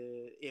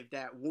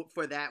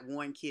for that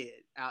one kid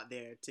out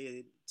there,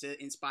 to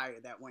inspire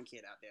that one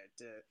kid out there,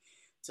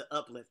 to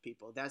uplift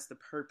people. That's the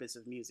purpose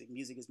of music.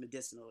 Music is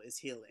medicinal. It's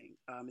healing.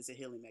 It's a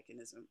healing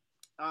mechanism.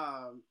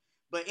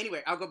 But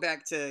anyway, I'll go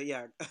back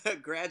to,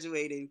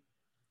 graduating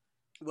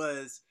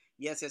was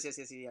yes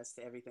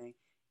to everything.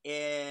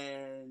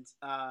 And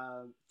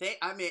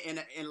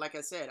and like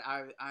I said,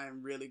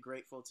 I'm really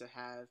grateful to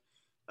have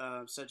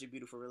such a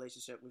beautiful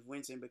relationship with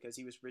Wynton, because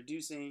he was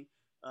producing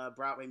a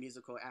Broadway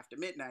musical, After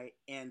Midnight,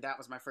 and that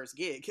was my first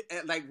gig,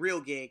 like real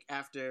gig,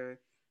 after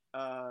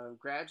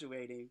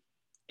graduating.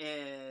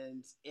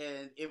 And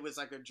it was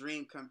like a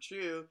dream come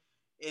true,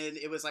 and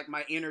it was like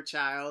my inner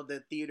child, the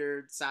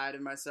theater side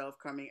of myself,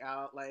 coming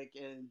out, like,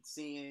 and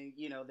seeing,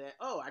 you know, that,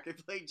 oh, I could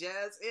play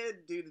jazz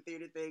and do the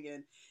theater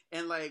thing,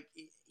 and like,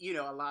 you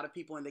know, a lot of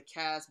people in the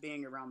cast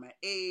being around my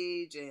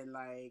age, and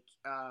like,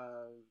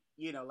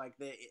 you know, like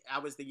I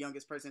was the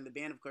youngest person in the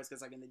band, of course,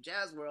 because like in the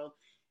jazz world,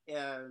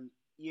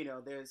 you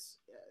know, there's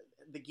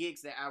the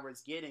gigs that I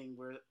was getting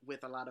were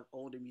with a lot of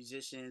older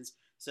musicians.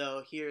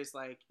 So here's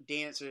like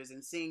dancers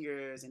and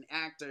singers and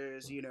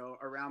actors, you know,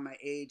 around my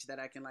age that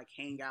I can like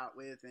hang out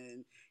with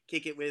and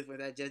kick it with,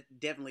 I just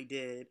definitely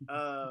did.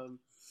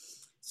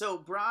 So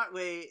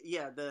Broadway,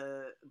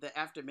 the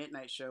After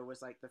Midnight show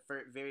was like the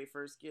very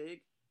first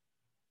gig,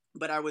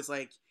 but I was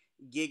like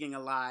gigging a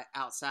lot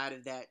outside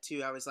of that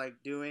too. I was like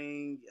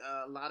doing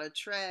a lot of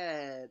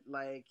trad,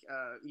 like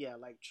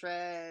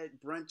trad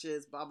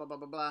brunches, blah blah blah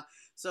blah blah.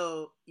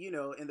 So, you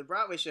know, in the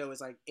Broadway show it was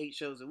like 8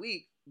 shows a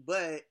week,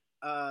 but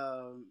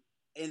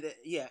in the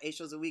yeah 8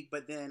 shows a week.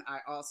 But then I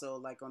also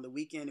like on the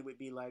weekend it would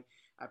be like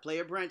I play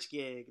a brunch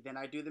gig, then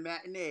I do the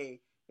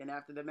matinee, then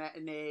after the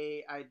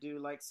matinee I do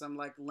like some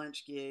like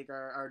lunch gig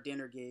or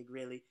dinner gig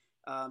really,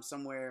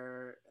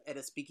 somewhere at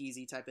a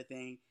speakeasy type of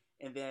thing,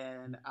 and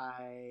then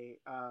I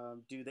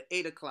do the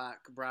 8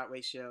 o'clock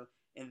Broadway show.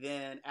 And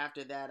then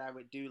after that, I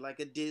would do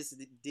like a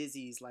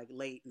Dizzy's like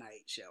late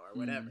night show or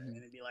whatever, and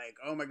it'd be like,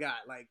 oh my god,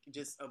 like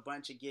just a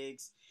bunch of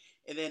gigs.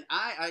 And then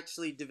I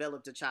actually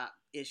developed a chop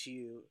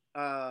issue,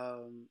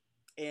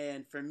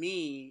 and for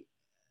me,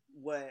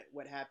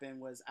 what happened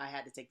was I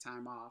had to take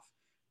time off,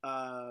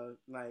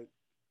 like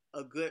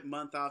a good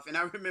month off. And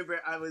I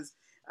remember I was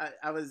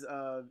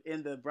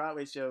in the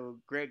Broadway show.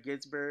 Greg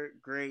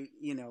Ginsberg, great,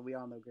 we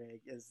all know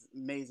Greg is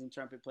amazing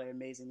trumpet player,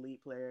 amazing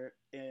lead player,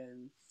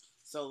 and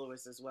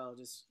soloist as well,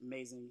 just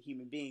amazing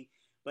human being.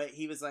 But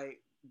he was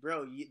like,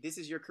 bro, this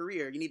is your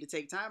career, you need to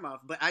take time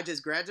off. But I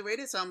just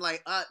graduated, so I'm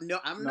like, no,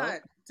 I'm not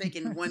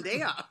taking one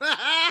day off.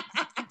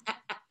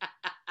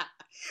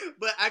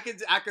 But I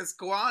could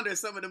squander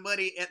some of the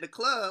money at the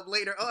club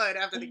later on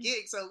after the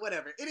gig, so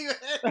whatever.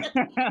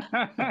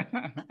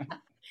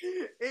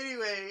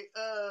 Anyway,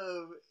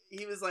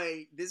 he was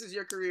like, this is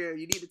your career,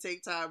 you need to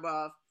take time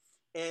off,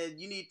 and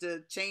you need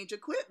to change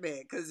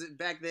equipment, because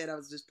back then I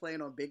was just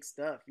playing on big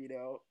stuff,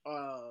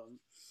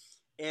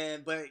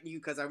 but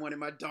because I wanted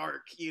my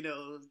dark,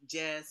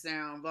 jazz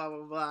sound, blah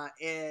blah blah.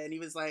 And he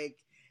was like,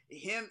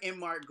 him and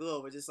Mark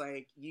Gould were just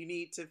like, you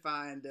need to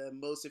find the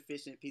most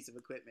efficient piece of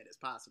equipment as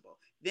possible.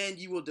 Then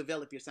you will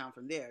develop your sound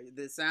from there.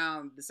 The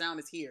sound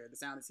is here. The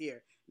sound is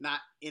here,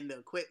 not in the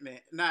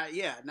equipment. Not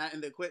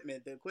in the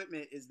equipment. The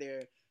equipment is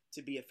there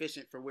to be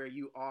efficient for where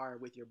you are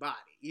with your body,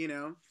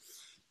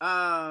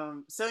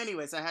 So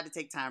anyways, I had to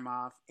take time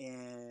off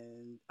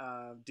and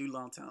do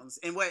long tones.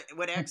 And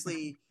what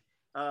actually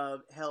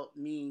helped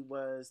me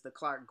was the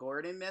Clark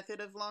Gordon method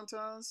of long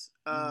tones,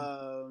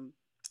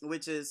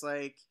 which is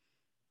like,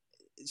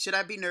 should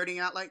I be nerding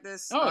out like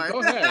this? Oh,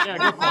 go ahead. Yeah,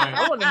 go for it.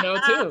 I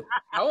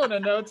want to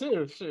know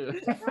too. Sure.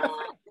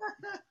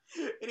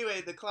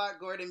 Anyway, the Clark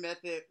Gordon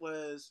method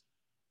was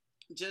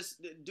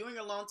just doing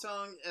a long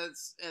tone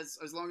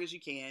as long as you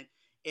can,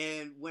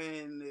 and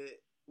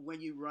when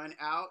you run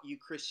out, you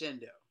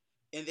crescendo.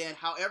 And then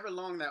however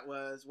long that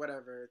was,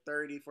 whatever,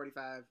 30,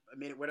 45, a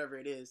minute, whatever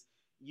it is,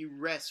 you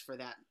rest for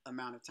that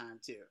amount of time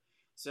too.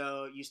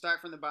 So you start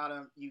from the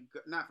bottom,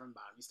 not from the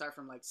bottom, you start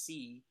from like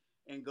C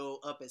and go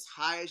up as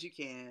high as you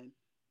can,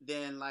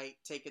 then like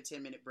take a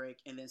 10-minute break,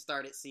 and then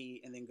start at C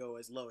and then go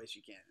as low as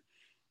you can.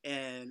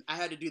 And I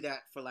had to do that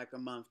for like a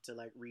month to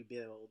like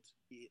rebuild,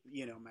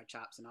 my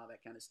chops and all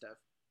that kind of stuff.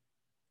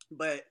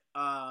 But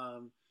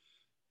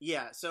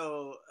yeah,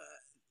 so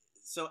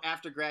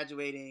after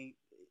graduating,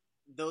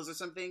 those are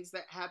some things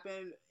that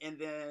happened. And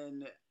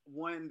then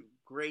one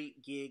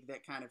great gig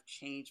that kind of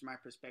changed my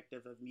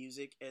perspective of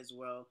music as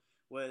well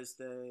was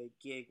the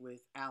gig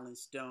with Alan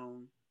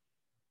Stone,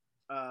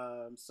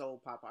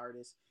 soul pop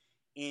artist,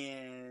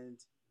 and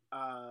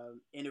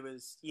it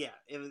was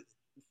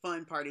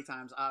fun party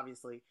times,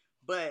 obviously.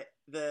 But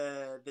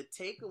the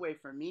takeaway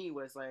for me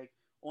was like,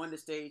 on the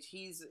stage,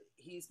 he's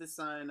the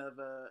son of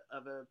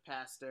a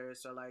pastor,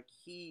 so like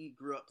he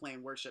grew up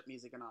playing worship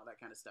music and all that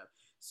kind of stuff.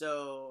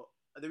 So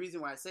the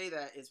reason why I say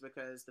that is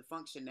because the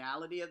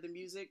functionality of the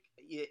music,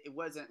 it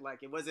wasn't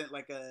like a,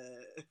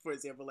 for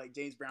example, like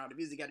James Brown, the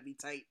music got to be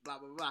tight, blah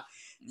blah blah.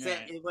 So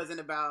it wasn't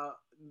about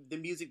the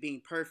music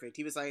being perfect.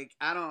 He was like,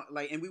 I don't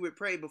like, and we would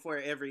pray before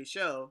every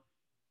show,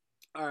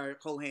 or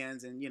hold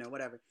hands and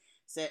whatever,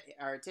 set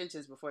our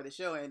intentions before the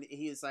show. And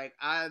he's like,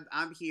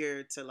 I'm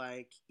here to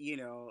like,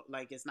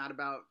 like, it's not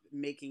about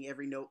making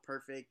every note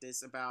perfect,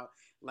 it's about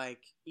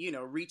like,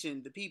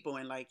 reaching the people.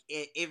 And like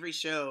every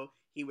show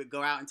he would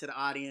go out into the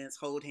audience,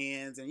 hold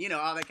hands, and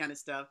all that kind of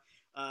stuff.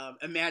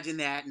 Imagine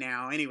that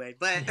now, anyway.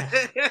 But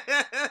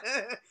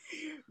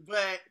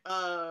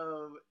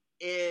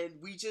and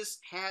we just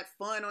had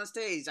fun on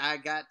stage. I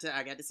got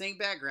to sing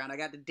background. I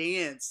got to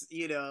dance.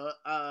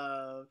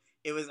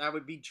 I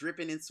would be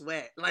dripping in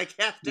sweat like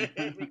after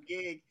every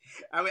gig.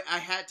 I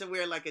had to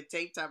wear like a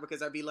tank top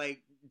because I'd be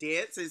like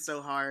dancing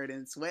so hard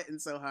and sweating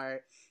so hard.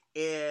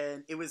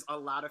 And it was a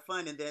lot of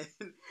fun. And then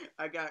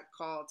I got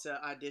called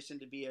to audition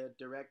to be a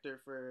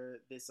director for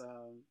this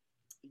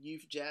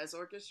youth jazz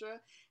orchestra.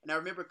 And I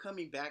remember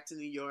coming back to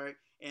New York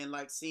and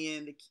like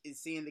seeing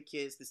the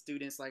kids, the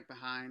students, like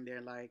behind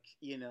their like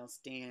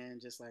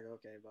stand, just like,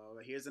 okay, blah,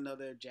 blah, here's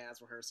another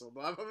jazz rehearsal,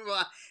 blah blah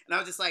blah. And I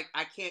was just like,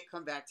 I can't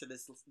come back to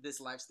this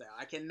lifestyle.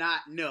 I cannot.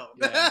 No.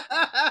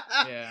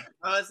 Yeah.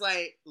 I was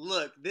like,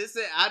 look,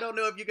 I don't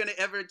know if you're gonna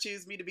ever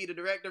choose me to be the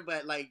director,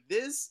 but like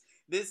this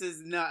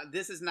is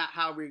not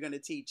how we're going to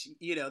teach.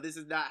 This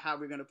is not how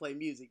we're going to play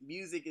music.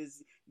 Music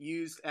is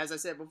used, as I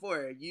said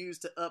before,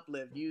 used to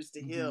uplift, used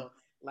to heal.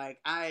 Like,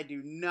 I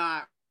do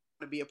not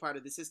want to be a part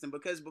of the system,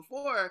 because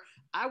before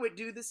I would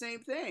do the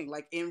same thing.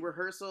 Like in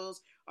rehearsals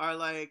or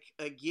like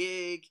a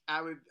gig,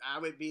 I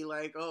would be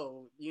like,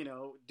 oh,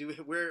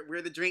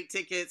 we're the drink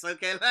tickets,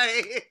 okay,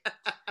 like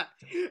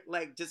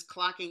like just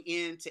clocking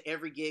in to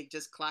every gig,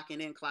 just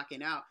clocking in,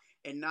 clocking out.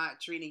 and not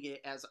treating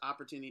it as an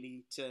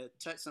opportunity to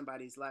touch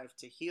somebody's life,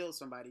 to heal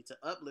somebody, to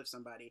uplift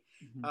somebody.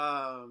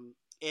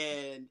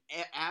 And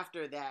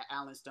after that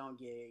Alan Stone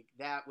gig,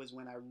 that was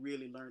when I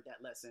really learned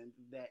that lesson,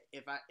 that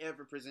if I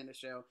ever present a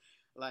show,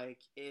 like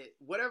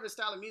whatever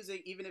style of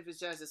music, even if it's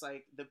jazz, it's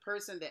like the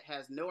person that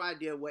has no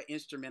idea what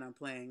instrument I'm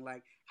playing,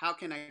 like how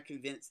can I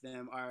convince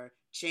them or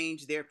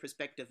change their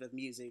perspective of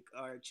music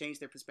or change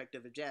their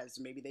perspective of jazz?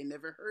 Maybe they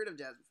never heard of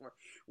jazz before.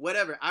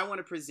 Whatever. I want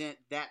to present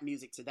that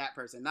music to that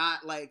person,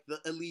 not like the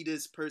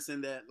elitist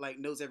person that like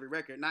knows every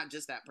record, not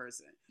just that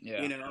person.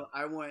 Yeah. You know,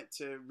 I want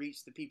to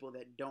reach the people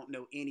that don't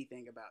know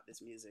anything about this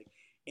music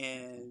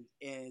and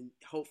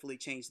hopefully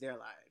change their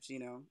lives, you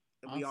know.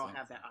 Awesome. We all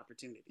have that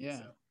opportunity. Yeah.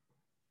 So.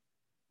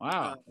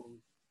 Wow.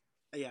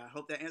 Yeah, I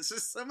hope that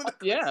answers some of the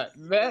questions.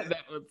 Yeah,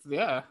 that was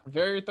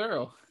very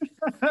thorough.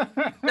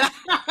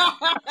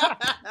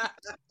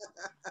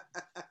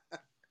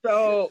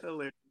 So,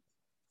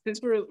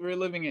 since we're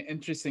living in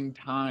interesting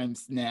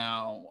times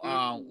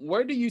now,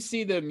 where do you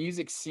see the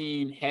music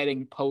scene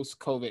heading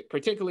post-COVID,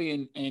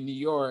 particularly in New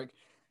York?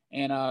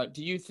 And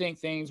do you think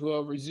things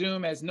will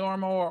resume as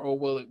normal, or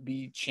will it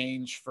be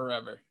changed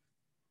forever?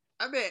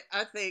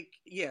 I think,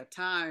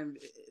 time,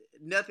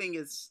 nothing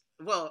is.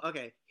 Well,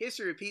 okay,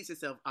 history repeats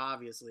itself,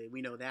 obviously.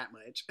 We know that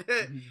much.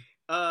 But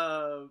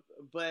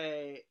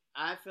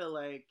I feel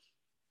like,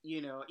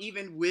 you know,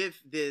 even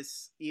with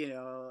this, you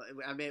know,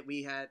 I mean,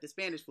 we had the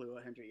Spanish flu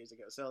 100 years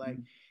ago. So, like,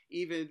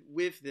 even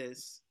with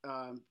this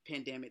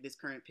pandemic, this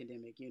current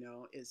pandemic, you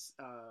know, is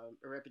a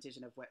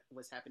repetition of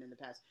what's happened in the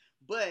past.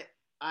 But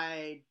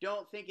I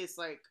don't think it's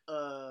like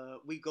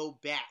we go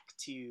back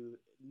to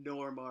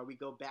normal or we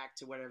go back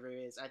to whatever it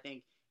is. I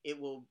think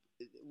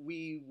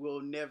we will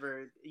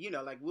never, you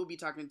know, like we'll be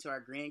talking to our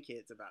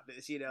grandkids about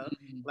this, you know,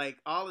 like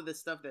all of the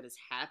stuff that has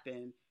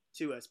happened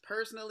to us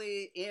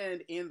personally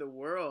and in the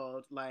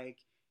world, like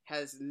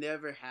has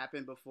never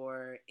happened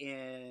before.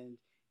 And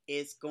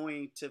it's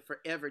going to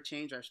forever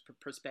change our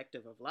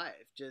perspective of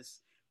life,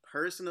 just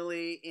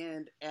personally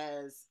and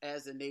as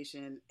a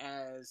nation,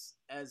 as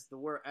the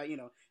world, you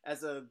know,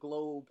 as a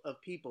globe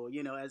of people,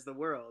 you know, as the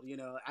world, you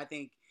know. I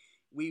think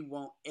we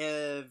won't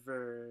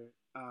ever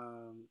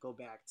go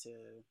back to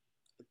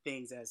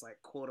things as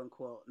like quote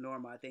unquote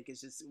normal. I think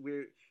it's just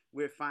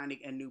we're finding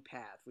a new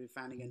path. We're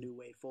finding a new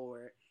way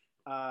forward.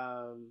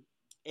 And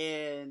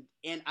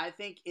I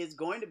think it's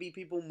going to be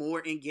people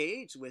more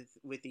engaged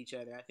with each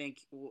other. I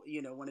think,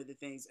 you know, one of the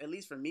things, at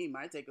least for me,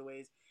 my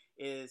takeaways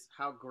is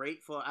how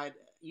grateful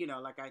you know,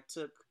 like I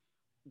took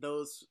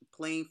those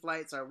plane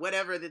flights or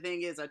whatever the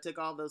thing is, I took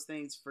all those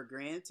things for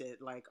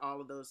granted, like all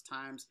of those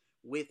times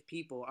with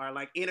people or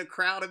like in a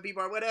crowd of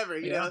people or whatever,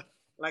 you know,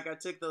 like I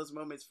took those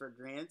moments for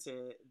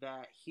granted,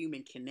 that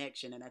human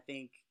connection. And I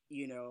think,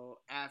 you know,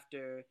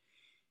 after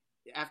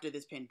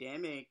this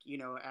pandemic, you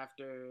know,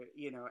 after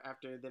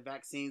the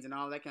vaccines and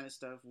all that kind of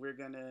stuff, we're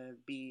gonna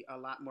be a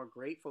lot more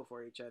grateful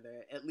for each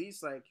other. At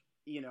least, like,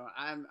 you know,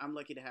 I'm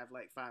lucky to have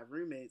like 5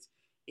 roommates.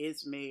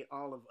 It's made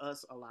all of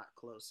us a lot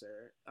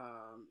closer,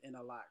 and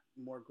a lot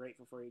more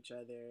grateful for each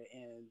other.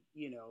 And,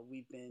 you know,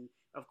 we've been,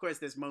 of course,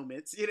 there's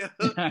moments, you know,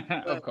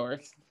 of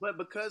course, but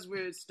because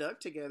we're stuck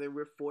together,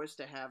 we're forced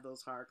to have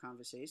those hard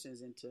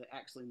conversations and to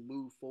actually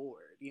move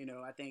forward. You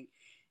know, I think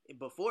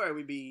before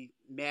we'd be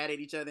mad at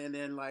each other and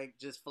then like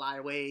just fly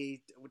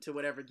away to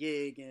whatever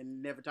gig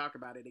and never talk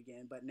about it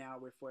again. But now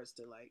we're forced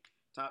to like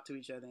talk to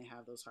each other and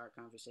have those hard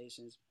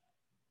conversations.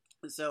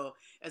 So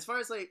as far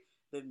as like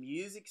the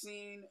music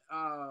scene,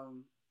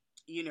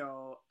 you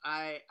know,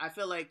 I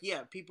feel like,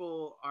 yeah,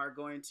 people are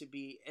going to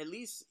be, at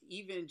least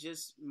even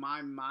just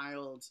my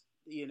mild,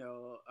 you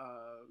know,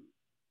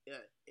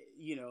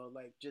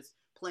 like just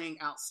playing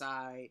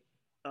outside,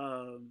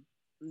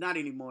 not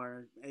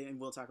anymore, and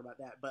we'll talk about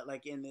that, but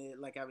like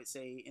I would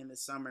say in the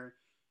summer,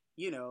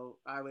 you know,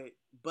 I would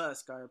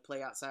busk or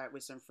play outside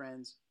with some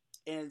friends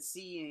and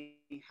seeing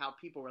how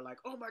people were like,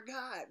 oh my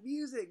God,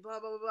 music,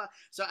 blah, blah, blah, blah.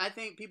 So I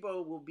think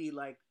people will be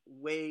like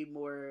way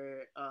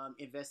more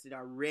invested,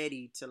 are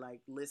ready to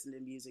like listen to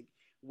music,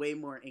 way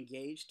more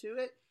engaged to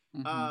it,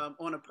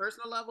 on a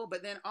personal level.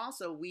 But then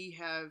also we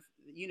have,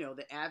 you know,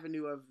 the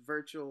avenue of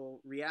virtual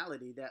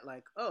reality that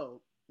like,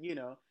 oh, you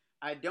know,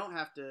 I don't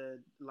have to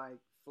like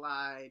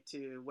fly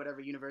to whatever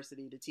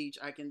university to teach.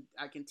 I can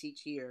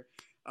teach here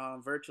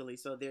virtually.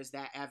 So there's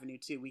that avenue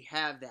too. We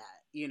have that,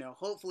 you know,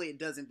 hopefully it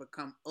doesn't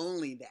become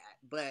only that,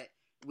 but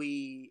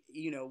we,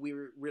 you know,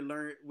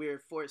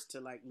 we're forced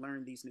to like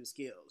learn these new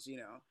skills, you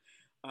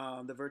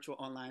know. The virtual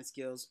online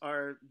skills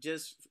are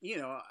just, you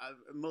know,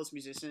 most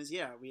musicians,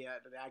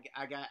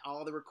 I got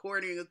all the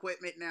recording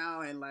equipment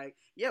now, and like,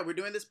 yeah, we're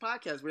doing this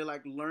podcast. We're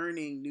like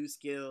learning new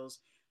skills,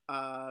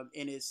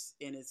 and it's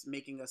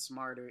making us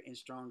smarter and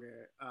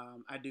stronger.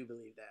 I do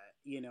believe that,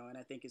 you know, and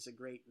I think it's a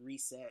great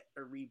reset,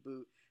 a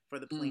reboot for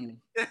the planet.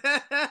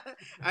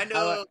 I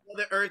know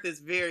the Earth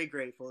is very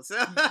grateful.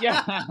 So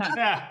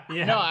yeah.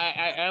 No,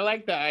 I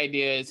like the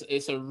idea.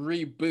 It's a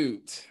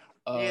reboot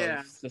of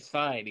Yeah.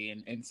 society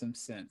in some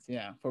sense,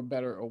 yeah, for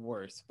better or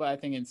worse. But I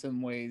think in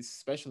some ways,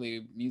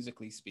 especially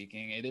musically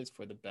speaking, it is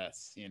for the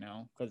best,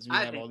 because we I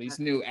have think all these that's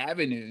new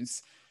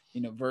avenues,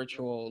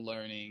 virtual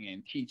learning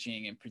and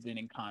teaching and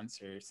presenting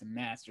concerts and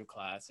master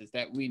classes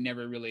that we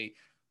never really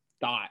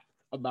thought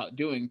about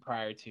doing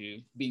prior to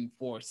being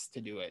forced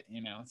to do it.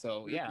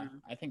 So yeah, hmm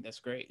I think that's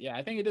great. Yeah,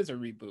 I think it is a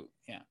reboot.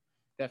 Yeah,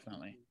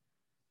 definitely.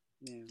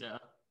 yeah. Yeah,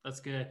 that's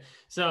good.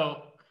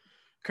 So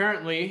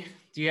currently,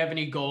 do you have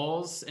any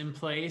goals in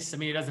place? I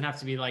mean, it doesn't have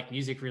to be like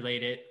music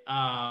related,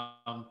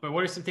 but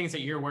what are some things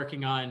that you're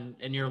working on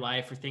in your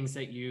life or things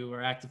that you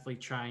are actively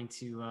trying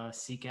to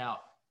seek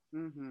out?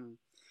 hmm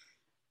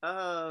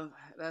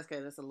that's okay.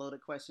 That's a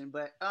loaded question,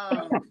 but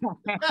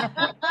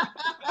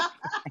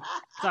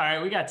It's all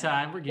right. We got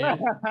time. We're good.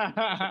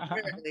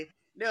 apparently,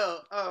 no.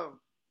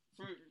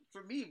 For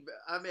for me,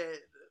 I mean,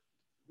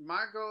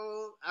 my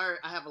goal, I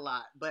have a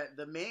lot, but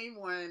the main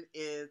one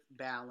is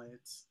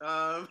balance.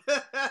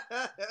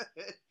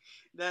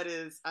 That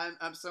is,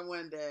 I'm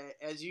someone that,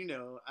 as you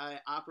know, I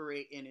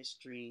operate in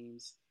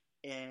extremes,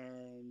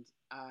 and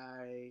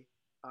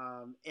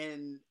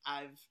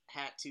I've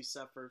had to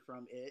suffer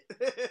from it,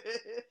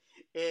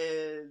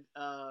 and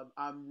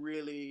I'm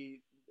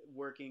really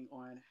working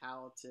on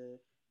how to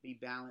be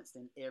balanced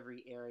in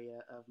every area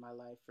of my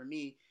life. For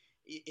me,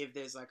 if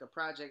there's like a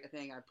project, a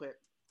thing, I put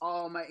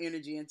all my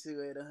energy into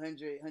it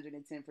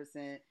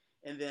 110%,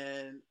 and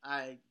then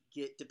I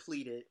get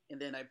depleted,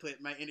 and then I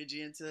put my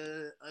energy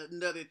into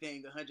another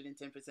thing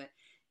 110%,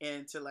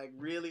 and to like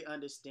really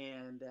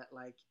understand that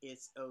like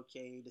it's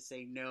okay to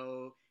say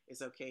no,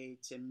 it's okay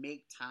to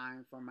make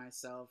time for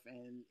myself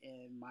and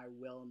my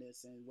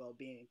wellness and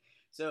well-being.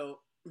 So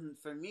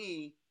for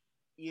me,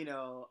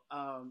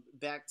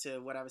 back to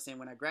what I was saying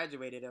when I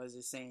graduated, I was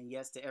just saying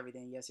yes to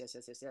everything, yes, yes,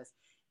 yes, yes, yes,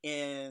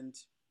 and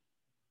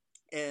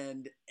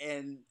and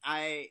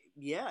I,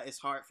 yeah, it's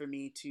hard for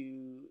me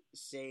to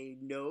say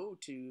no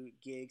to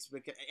gigs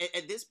because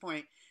at this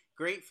point,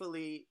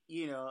 gratefully,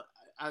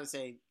 I would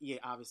say, yeah,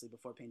 obviously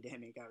before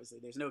pandemic, obviously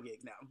there's no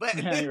gigs now, but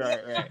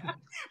Right, right.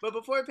 but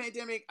before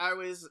pandemic, I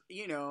was,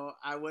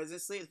 I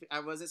wasn't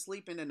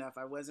sleeping enough,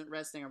 I wasn't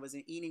resting, I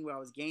wasn't eating well, I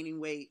was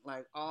gaining weight,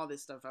 like all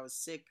this stuff, I was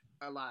sick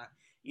a lot,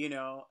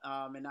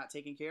 and not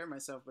taking care of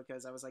myself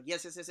because I was like,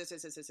 yes, yes, yes, yes,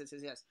 yes, yes, yes, yes,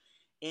 yes, yes.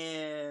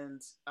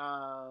 And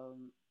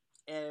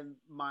and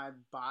my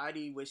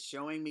body was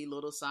showing me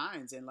little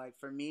signs, and like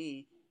for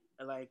me,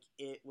 like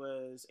it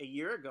was a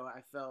year ago, I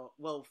felt,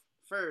 well,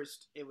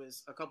 first it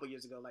was a couple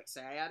years ago, like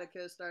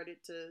sciatica started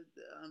to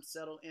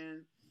settle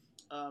in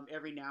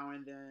every now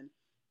and then,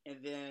 and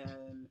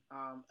then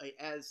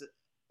as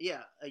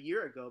yeah, a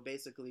year ago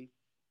basically,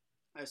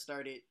 I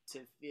started to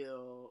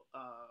feel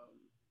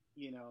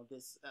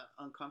this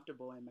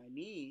uncomfortable in my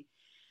knee,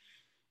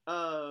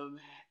 and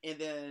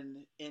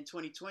then in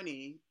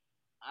 2020,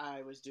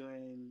 I was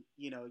doing,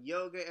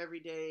 yoga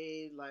every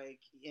day, like,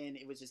 and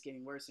it was just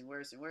getting worse and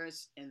worse and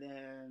worse. And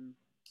then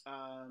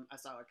I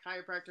saw a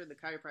chiropractor. The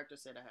chiropractor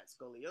said I had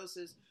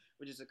scoliosis,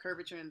 which is a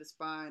curvature in the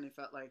spine, and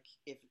felt like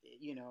if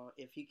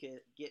he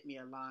could get me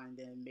aligned,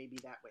 then maybe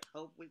that would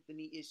help with the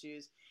knee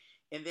issues.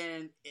 And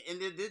then,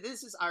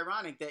 this is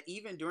ironic that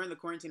even during the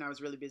quarantine, I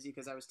was really busy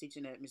because I was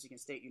teaching at Michigan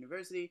State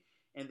University,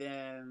 and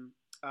then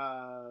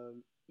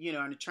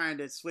and trying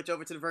to switch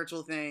over to the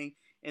virtual thing,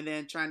 and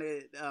then trying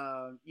to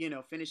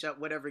finish up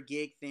whatever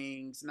gig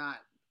things, not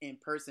in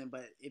person,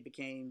 but it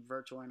became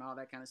virtual and all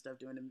that kind of stuff,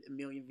 doing a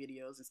million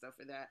videos and stuff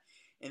for that.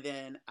 And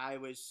then I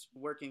was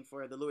working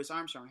for the Louis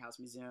Armstrong House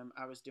Museum.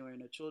 I was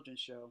doing a children's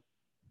show,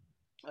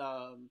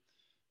 um,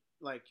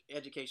 like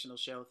educational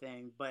show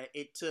thing, but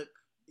it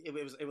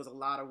was a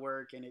lot of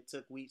work, and it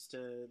took weeks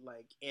to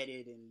like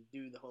edit and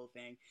do the whole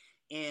thing.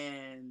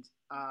 And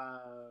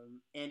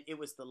it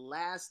was the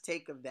last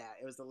take of that.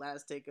 It was the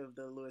last take of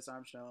the Louis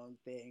Armstrong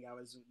thing. I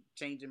was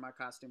changing my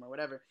costume or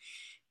whatever,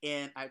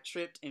 and I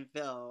tripped and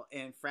fell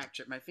and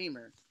fractured my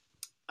femur.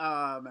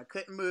 I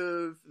couldn't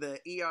move. The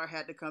ER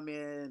had to come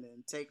in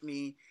and take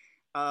me,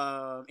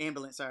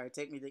 ambulance, sorry,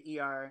 take me to the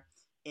ER,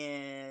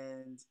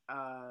 and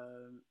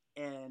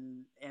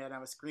and I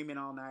was screaming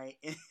all night,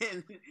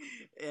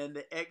 and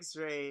the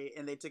X-ray,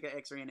 and they took an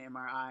X-ray and an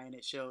MRI, and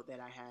it showed that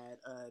I had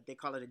they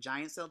call it a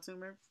giant cell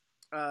tumor.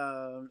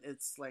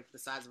 It's like the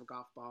size of a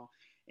golf ball,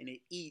 and it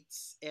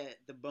eats at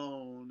the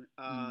bone.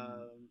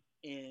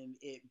 And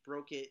it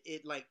broke it.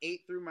 It like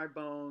ate through my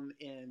bone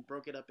and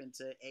broke it up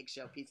into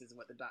eggshell pieces, is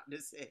what the doctor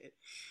said.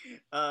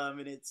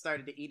 And it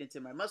started to eat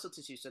into my muscle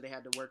tissue, so they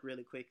had to work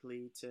really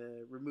quickly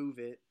to remove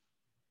it.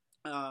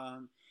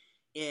 Um,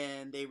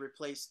 and they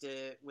replaced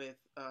it with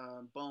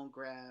bone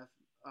graft,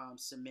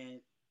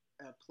 cement,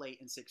 plate,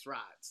 and 6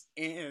 rods.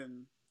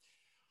 And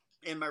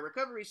And my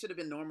recovery should have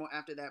been normal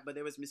after that, but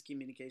there was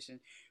miscommunication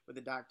with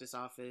the doctor's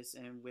office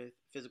and with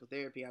physical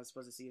therapy. I was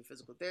supposed to see a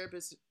physical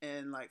therapist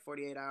in like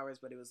 48 hours,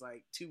 but it was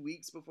like 2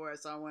 weeks before I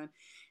saw one.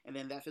 And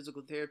then that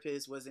physical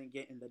therapist wasn't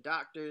getting the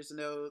doctor's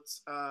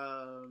notes,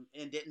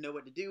 and didn't know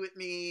what to do with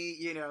me,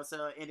 you know.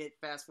 So, and it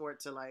fast forward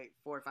to like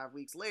 4 or 5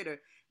 weeks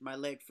later, my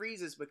leg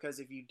freezes because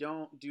if you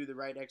don't do the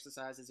right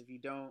exercises, if you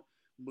don't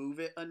move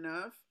it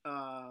enough,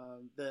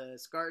 the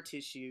scar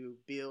tissue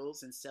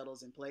builds and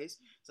settles in place.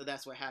 So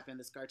that's what happened.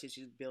 The scar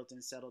tissue built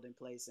and settled in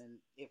place, and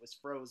it was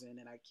frozen,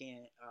 and I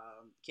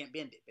can't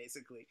bend it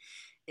basically.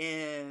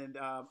 And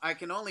I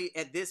can only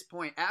at this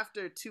point,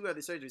 after 2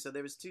 other surgeries. So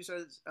there's 2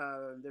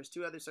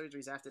 other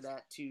surgeries after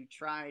that to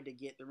try to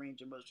get the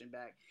range of motion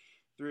back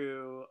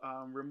through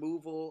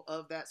removal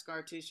of that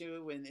scar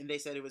tissue, and they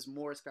said it was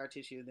more scar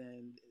tissue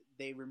than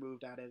they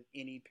removed out of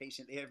any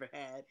patient they ever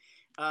had.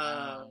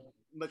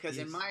 Because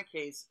in my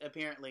case,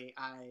 apparently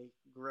I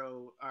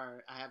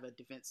have a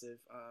defensive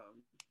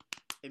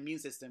immune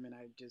system, and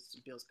I just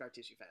build scar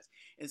tissue fast.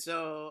 And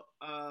so,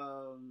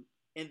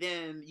 and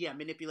then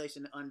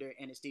manipulation under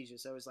anesthesia.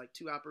 So it's like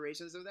 2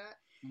 operations of that.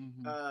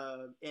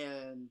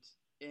 And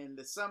in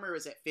the summer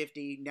it's at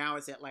 50. Now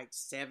it's at like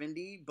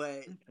 70.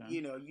 But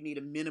you know, you need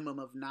a minimum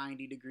of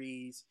 90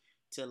 degrees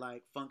to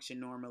like function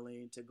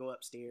normally, to go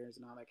upstairs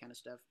and all that kind of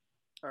stuff,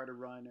 or to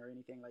run or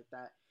anything like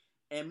that.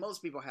 And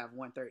most people have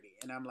 130,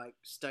 and I'm like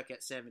stuck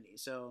at 70.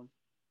 So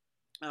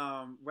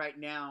right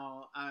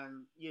now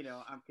I'm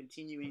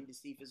continuing to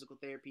see physical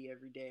therapy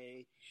every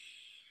day.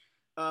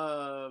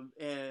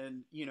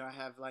 And you know, I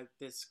have like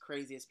this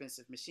crazy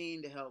expensive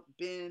machine to help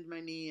bend my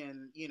knee,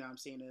 and you know, I'm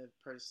seeing a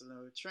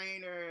personal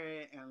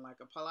trainer and like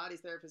a Pilates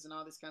therapist and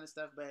all this kind of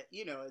stuff. But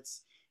you know,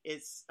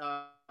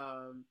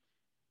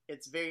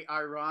 it's very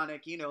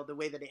ironic, you know, the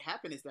way that it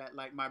happened is that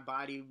like my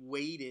body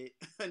waited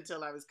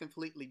until I was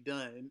completely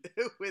done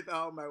with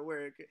all my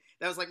work.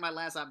 That was like my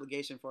last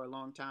obligation for a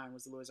long time,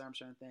 was the Louis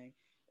Armstrong thing.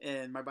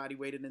 And my body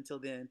waited until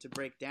then to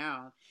break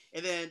down.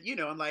 And then, you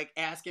know, I'm like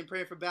asking,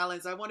 praying for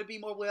balance. I want to be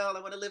more well.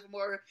 I want to live a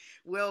more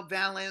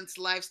well-balanced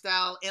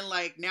lifestyle. And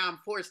like, now I'm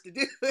forced to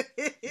do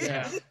it.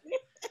 Yeah.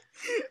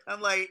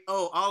 I'm like,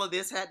 oh, all of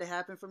this had to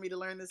happen for me to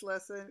learn this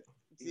lesson?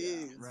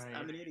 Jeez, yeah, right.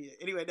 I'm an idiot.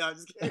 Anyway, no, I'm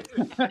just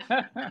kidding.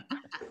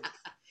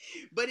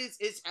 But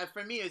it's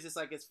for me, it's just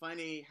like, it's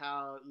funny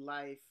how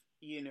life,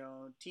 you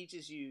know,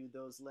 teaches you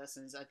those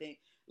lessons. I think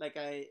like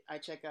I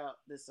check out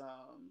this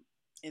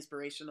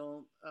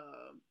inspirational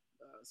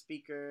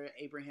speaker,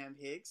 Abraham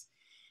Hicks,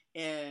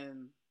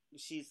 and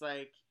she's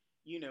like,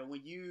 you know,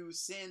 when you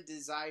send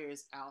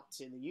desires out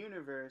to the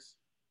universe,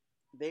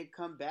 they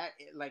come back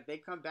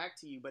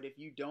to you. But if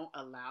you don't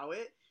allow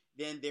it,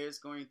 then there's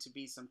going to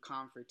be some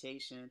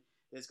confrontation.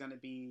 There's going to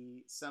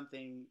be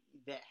something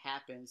that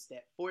happens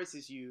that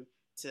forces you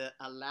to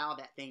allow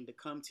that thing to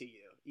come to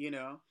you, you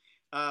know?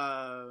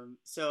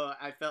 So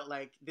I felt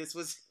like this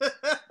was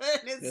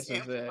an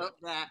example of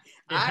that.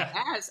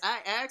 Yeah. I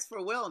asked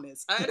for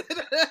wellness.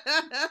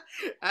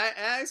 I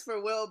asked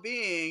for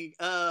well-being,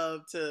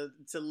 to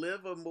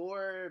live a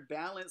more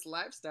balanced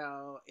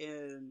lifestyle.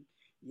 And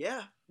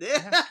I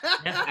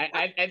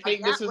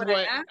think this is what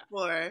I asked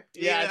for.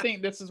 I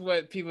think this is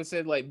what people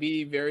said, like,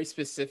 be very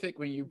specific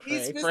when you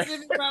pray. Be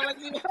specific about what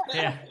you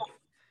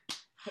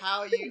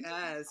how you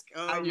ask.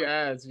 How you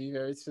ask, be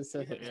very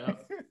specific.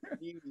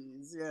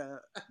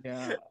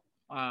 Yeah.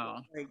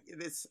 Wow. Like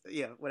this,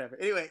 whatever.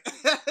 Anyway,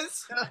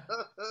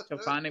 so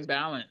finding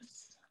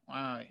balance.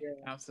 Wow. Yeah.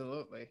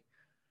 Absolutely.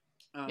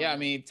 I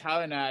mean,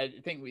 Tyler and I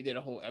think we did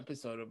a whole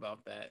episode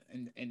about that,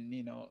 and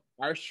you know,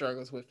 our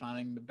struggles with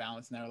finding the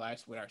balance in our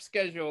lives with our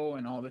schedule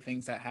and all the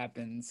things that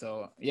happen.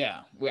 So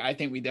I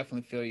think we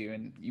definitely feel you,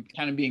 and you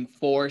kind of being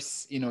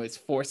forced, you know, it's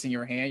forcing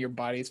your hand, your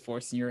body is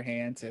forcing your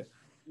hand to,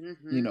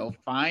 you know,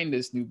 find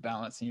this new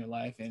balance in your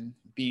life and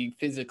being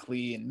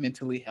physically and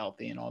mentally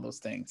healthy and all those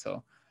things.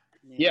 So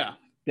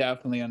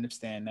definitely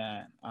understand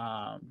that.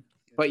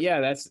 But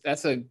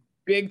that's a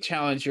big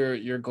challenge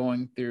you're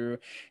going through.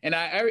 And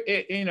I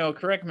you know,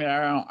 correct me,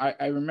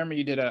 I remember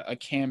you did a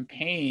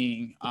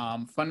campaign,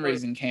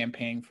 fundraising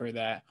campaign for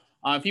that.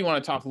 If you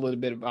want to talk a little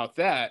bit about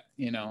that,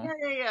 you know.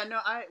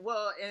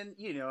 No, and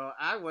you know,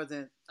 I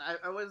wasn't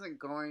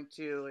going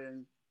to,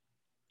 and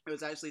it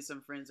was actually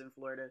some friends in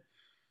Florida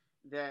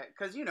that,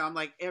 because you know, I'm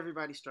like,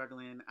 everybody's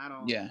struggling. I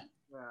don't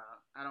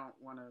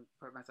want to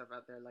put myself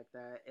out there like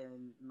that.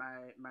 And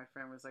my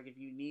friend was like, if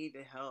you need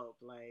the help,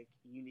 like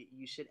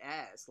you should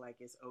ask. Like,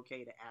 it's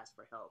okay to ask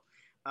for help.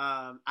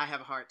 I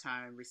have a hard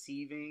time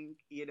receiving,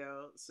 you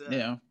know,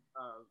 so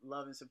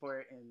love and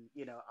support and,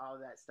 you know, all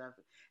that stuff,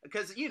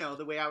 because, you know,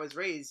 the way I was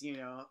raised, you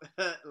know,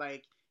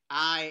 like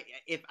I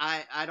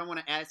don't want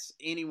to ask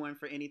anyone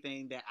for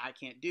anything that I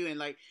can't do. And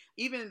like,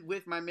 even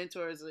with my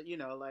mentors, you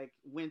know, like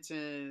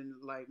Winton,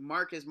 like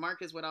Marcus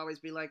would always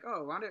be like,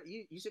 oh, why don't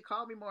you should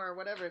call me more or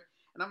whatever.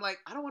 And I'm like,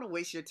 I don't want to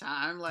waste your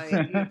time. Like,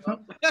 you know?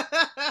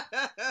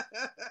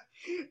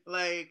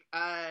 Like,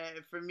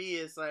 for me,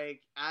 it's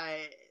like,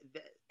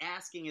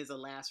 asking is a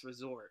last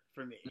resort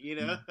for me, you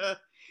know?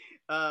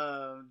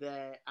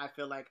 that I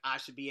feel like I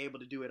should be able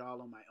to do it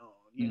all on my own,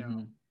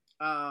 Mm-hmm.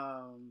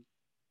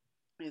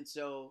 and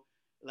so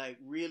like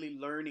really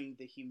learning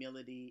the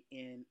humility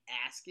in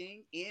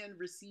asking and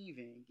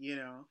receiving,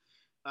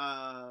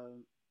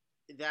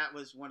 that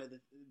was one of the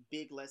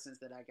big lessons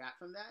that I got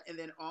from that. And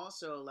then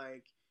also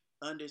like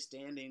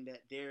understanding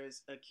that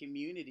there's a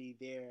community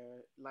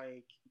there,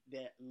 like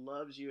that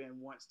loves you and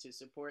wants to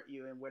support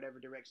you in whatever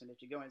direction that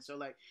you're going. So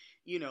like,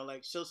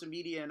 like social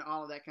media and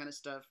all of that kind of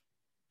stuff,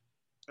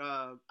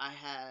 I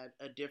had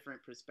a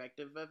different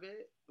perspective of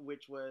it,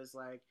 which was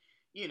like,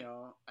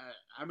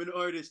 I'm an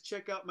artist.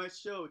 Check out my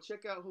show.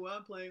 Check out who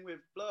I'm playing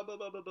with. Blah blah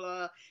blah blah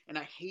blah. And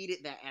I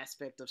hated that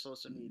aspect of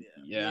social media.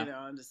 Yeah.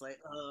 I'm just like,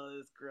 oh,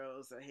 it's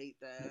gross. I hate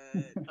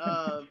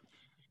that.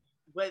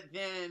 But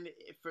then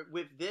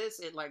with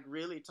this, it like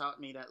really taught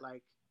me that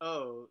like,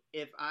 oh,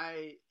 if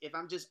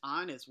I'm just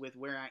honest with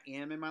where I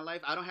am in my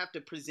life, I don't have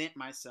to present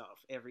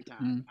myself every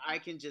time. Mm-hmm. I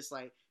can just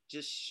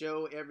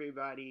show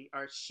everybody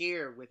or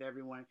share with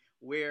everyone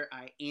where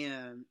I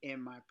am in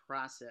my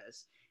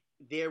process.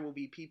 There will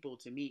be people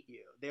to meet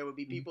you. There will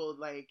be people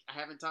like I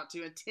haven't talked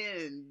to in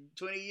 10,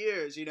 20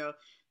 years,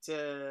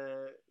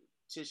 to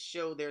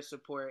show their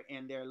support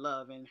and their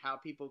love, and how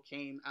people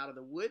came out of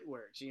the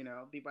woodworks,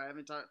 people I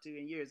haven't talked to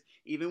in years,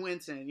 even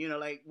Winston,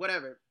 like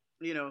whatever,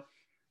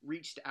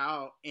 reached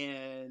out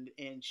and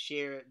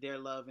shared their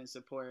love and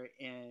support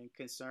and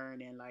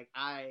concern. And like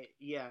I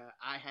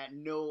had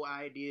no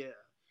idea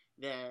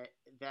that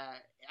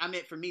I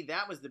mean, for me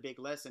that was the big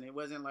lesson. It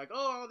wasn't like,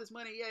 oh, all this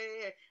money,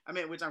 yeah. I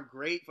mean, which I'm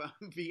grateful,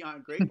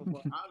 beyond grateful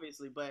for,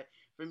 obviously, but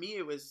for me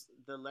it was,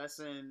 the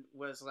lesson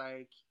was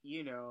like,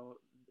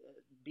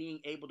 being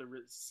able to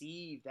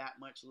receive that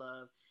much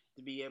love,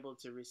 to be able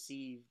to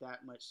receive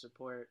that much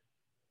support,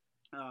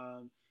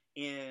 and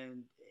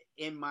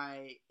in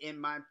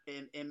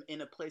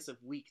a place of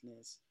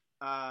weakness.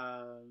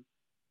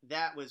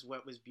 That was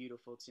what was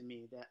beautiful to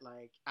me, that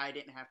like I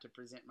didn't have to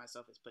present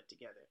myself as put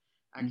together.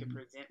 I could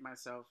present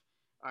myself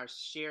or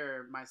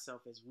share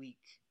myself as weak,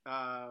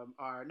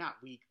 or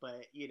not weak,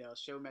 but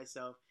show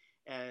myself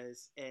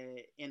as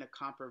in a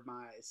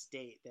compromised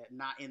state, that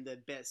not in the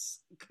best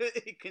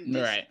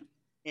condition. Right.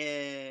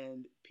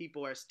 And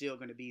people are still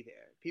going to be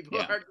there. People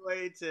are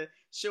going to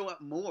show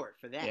up more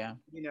for that,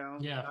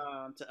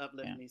 to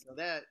uplift me. So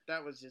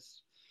that was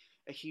just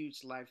a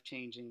huge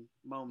life-changing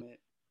moment,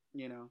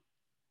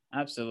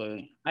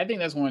 Absolutely. I think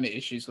that's one of the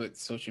issues with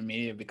social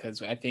media,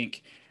 because I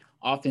think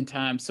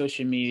oftentimes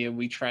social media,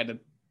 we try to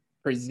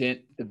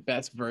present the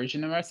best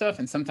version of ourselves,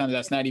 and sometimes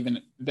that's not even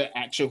the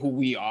actual who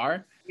we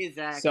are.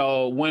 Exactly.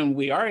 So when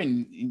we are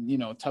in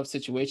tough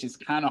situations,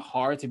 it's kind of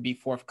hard to be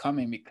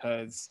forthcoming,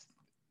 because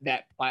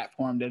that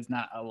platform does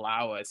not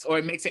allow us, or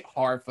it makes it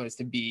hard for us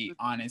to be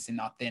honest and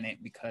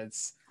authentic,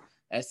 because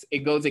it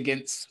goes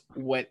against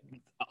what,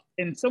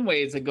 in some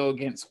ways, it goes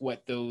against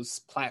what those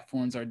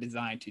platforms are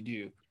designed to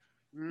do.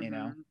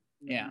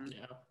 Yeah.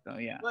 So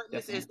yeah, but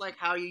it's like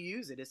how you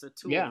use it. It's a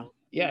tool.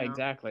 Yeah,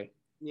 exactly.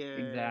 Yeah,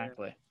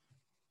 exactly.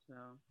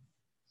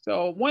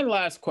 So one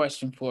last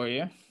question for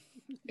you.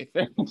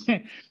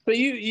 So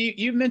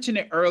you mentioned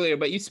it earlier,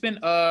 but you spent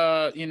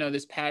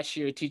this past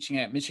year teaching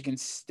at Michigan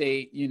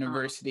State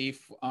University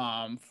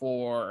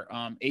for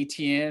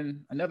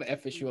ATN, another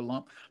FSU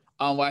alum,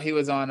 while he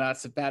was on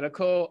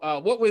sabbatical.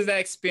 What was that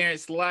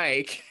experience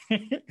like?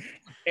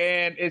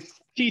 And is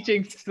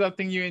teaching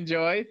something you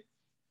enjoyed?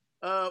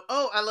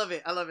 I love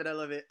it. I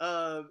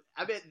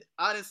mean,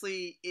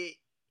 honestly,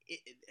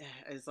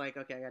 it's like,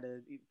 okay, I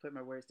gotta put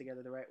my words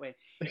together the right way,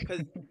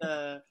 because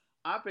the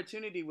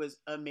opportunity was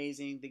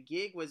amazing. The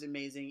gig was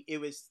amazing.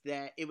 It was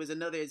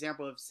another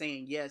example of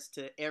saying yes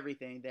to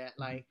everything, that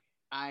like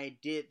I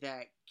did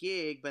that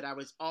gig, but I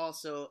was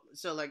also,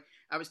 so like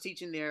I was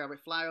teaching there. I would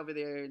fly over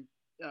there and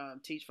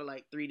teach for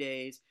like 3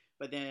 days,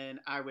 but then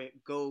I would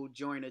go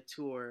join a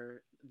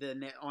tour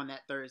on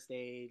that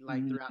Thursday,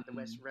 like throughout the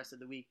rest of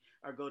the week,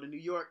 or go to New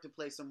York to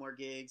play some more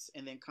gigs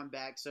and then come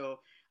back.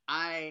 So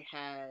I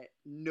had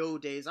no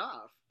days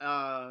off.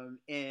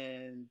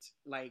 And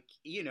like,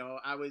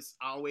 I was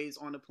always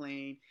on the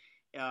plane,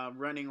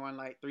 running on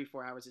like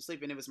 3-4 hours of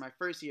sleep. And it was my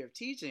first year of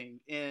teaching.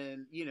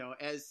 And,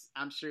 as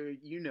I'm sure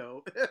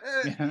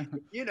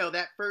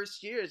that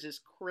first year is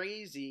just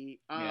crazy.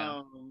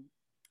 And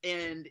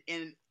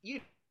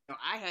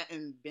I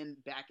hadn't been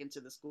back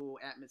into the school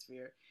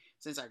atmosphere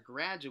since I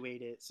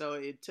graduated. So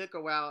it took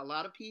a while. A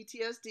lot of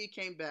PTSD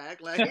came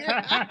back. Like,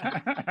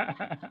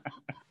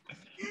 I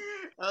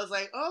was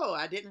like, oh,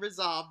 I didn't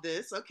resolve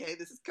this. Okay,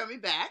 this is coming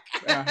back.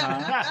 And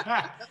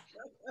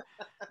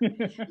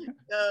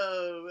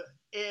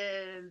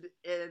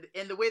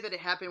the way that it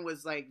happened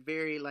was like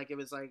very, like, it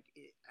was like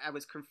I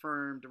was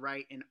confirmed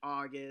right in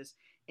August,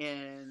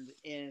 and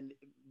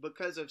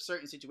because of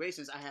certain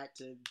situations, I had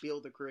to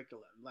build the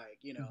curriculum, like,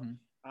 the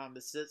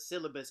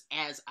syllabus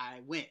as I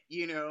went,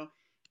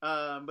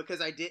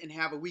 because I didn't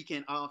have a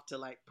weekend off to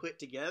like put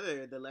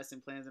together the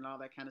lesson plans and all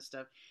that kind of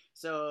stuff.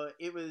 So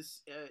it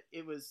was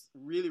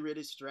really,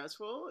 really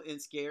stressful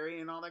and scary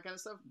and all that kind of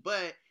stuff.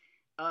 But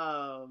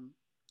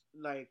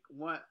like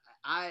one,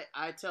 I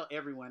tell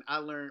everyone I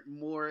learned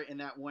more in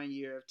that 1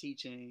 year of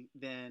teaching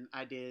than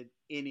I did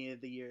any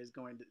of the years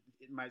going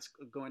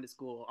to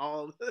school.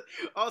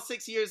 All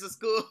 6 years of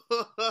school,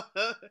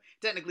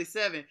 technically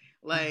seven.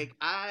 Like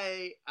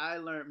I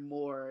learned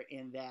more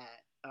in that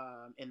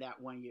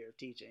 1 year of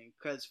teaching,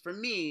 because for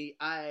me,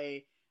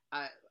 I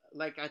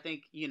like, I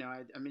think,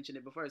 I mentioned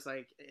it before. It's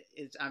like,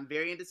 I'm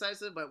very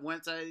indecisive, but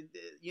once I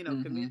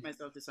commit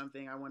myself to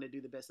something, I want to do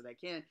the best that I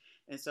can.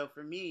 And so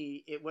for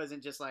me, it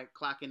wasn't just like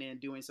clocking in,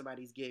 doing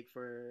somebody's gig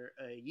for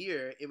a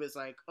year. It was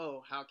like,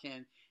 oh, how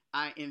can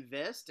I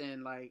invest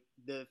in like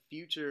the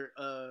future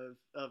of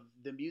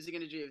the music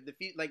industry, of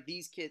like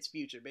these kids'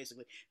 future?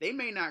 Basically, they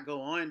may not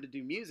go on to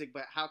do music,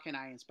 but how can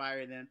I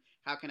inspire them?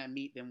 How can I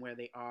meet them where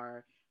they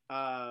are?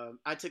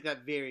 I took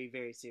that very,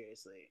 very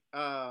seriously.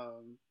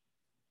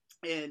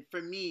 And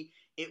for me,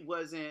 it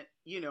wasn't,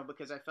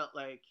 because I felt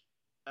like,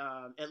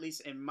 at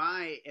least in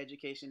my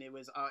education, it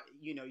was,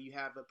 you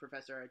have a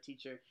professor or a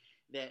teacher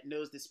that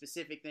knows the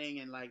specific thing,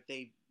 and like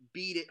they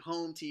beat it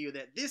home to you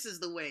that this is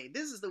the way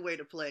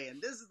to play,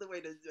 and this is the way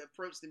to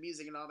approach the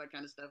music and all that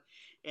kind of stuff.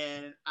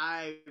 And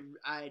I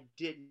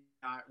did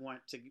not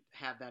want to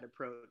have that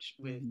approach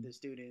with the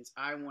students.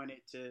 I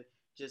wanted to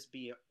just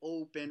be an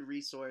open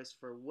resource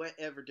for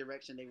whatever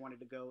direction they wanted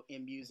to go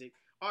in music,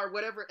 or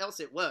whatever else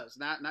it was,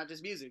 not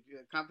just music,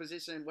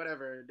 composition,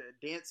 whatever,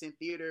 dancing,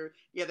 theater.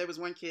 Yeah, there was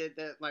one kid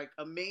that, like,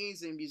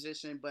 amazing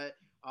musician, but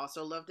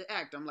also loved to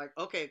act. I'm like,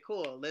 okay,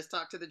 cool, let's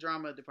talk to the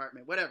drama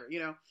department, whatever,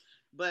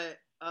 But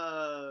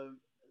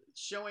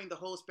showing the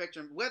whole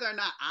spectrum, whether or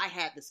not I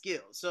had the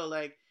skills. So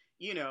like,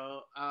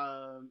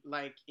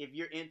 like if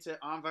you're into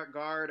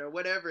avant-garde or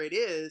whatever it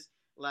is,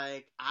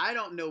 like, I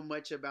don't know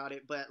much about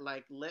it, but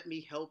like, let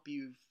me help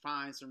you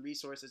find some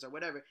resources or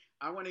whatever.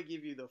 I want to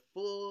give you the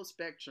full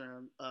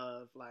spectrum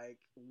of like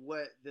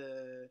what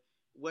the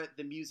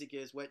music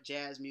is, what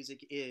jazz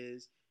music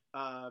is,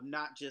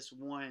 not just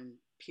one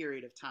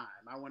period of time.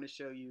 I want to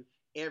show you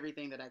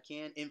everything that I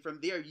can, and from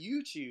there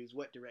you choose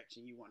what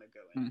direction you want to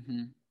go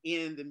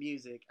in the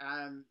music.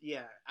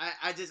 Yeah,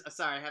 I just,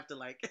 sorry, I have to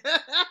like.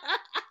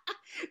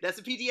 That's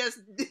a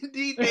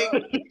PTSD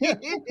thing.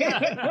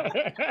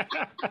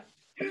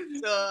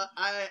 So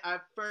I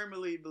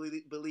firmly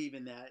believe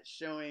in that,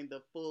 showing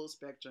the full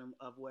spectrum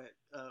of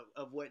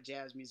what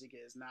jazz music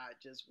is, not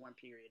just one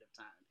period of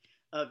time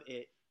of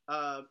it.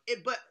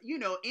 But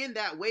in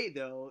that way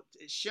though,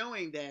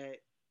 showing that,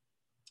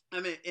 I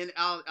mean, and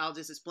I'll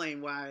just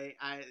explain why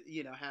I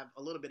have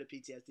a little bit of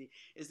PTSD,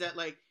 is that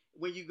like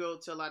when you go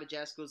to a lot of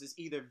jazz schools, it's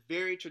either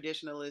very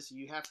traditionalist,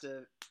 you have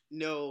to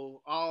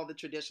know all the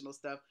traditional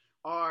stuff,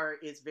 or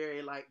it's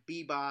very like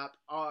bebop,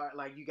 or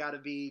like you got to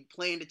be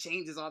playing the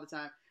changes all the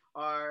time,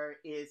 or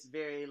it's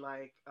very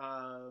like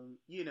or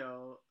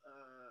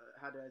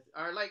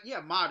like,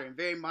 yeah, modern,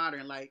 very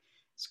modern, like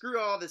screw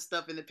all this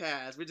stuff in the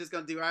past, we're just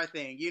gonna do our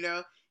thing,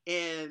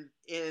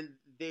 and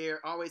they're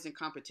always in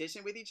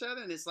competition with each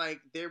other, and it's like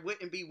there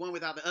wouldn't be one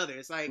without the other.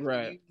 It's like,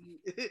 right.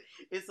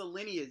 It's a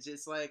lineage.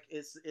 It's like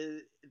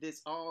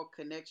this all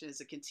connection.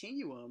 It's a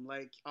continuum.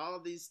 Like all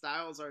of these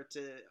styles are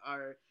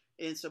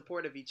in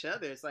support of each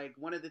other. It's like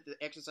one of the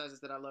exercises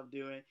that I love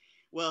doing.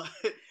 Well,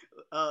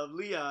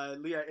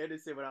 Leon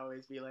Anderson would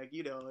always be like,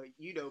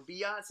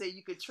 Beyonce,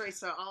 you could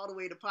trace her all the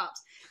way to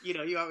Pops.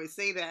 You always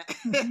say that.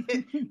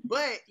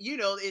 But,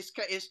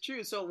 it's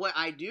true. So what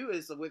I do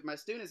is with my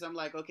students, I'm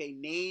like, okay,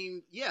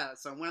 name,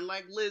 someone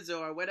like Lizzo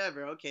or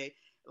whatever. Okay,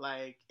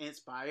 like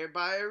inspired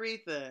by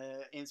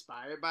Aretha,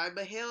 inspired by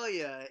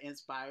Mahalia,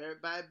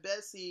 inspired by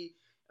Bessie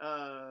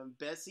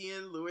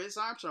and Louis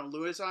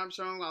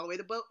Armstrong all the way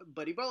to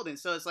Buddy Bolden.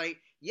 So it's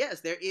like,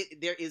 yes, there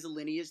is a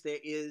lineage, there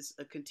is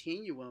a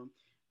continuum,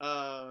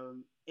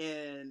 and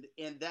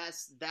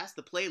that's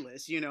the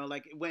playlist.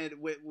 Like when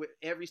with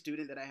every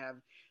student that I have,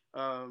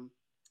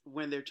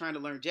 when they're trying to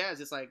learn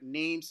jazz, it's like,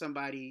 name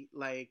somebody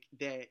like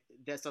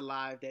that's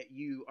alive that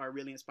you are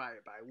really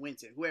inspired by,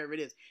 Wynton, whoever it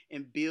is,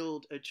 and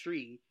build a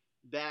tree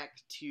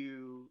back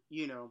to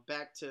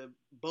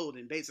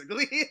Bolden,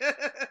 basically.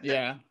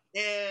 Yeah.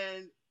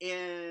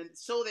 And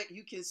so that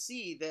you can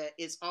see that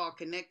it's all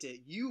connected.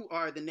 You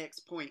are the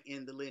next point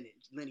in the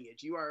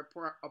lineage. You are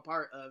a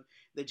part of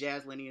the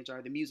jazz lineage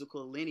or the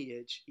musical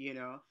lineage,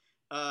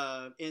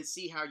 and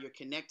see how you're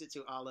connected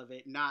to all of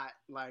it, not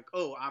like,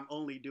 oh, I'm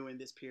only doing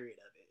this period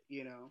of it,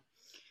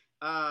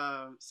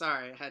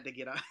 Sorry, I had to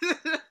get off. No,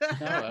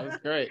 that was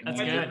great. That's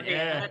good.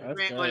 Yeah, that's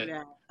great.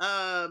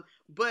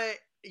 But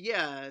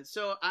yeah,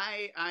 so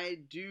I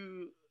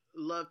do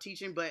love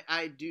teaching, but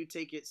I do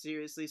take it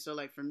seriously. So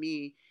like for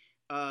me,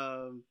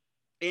 and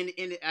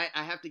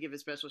I have to give a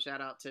special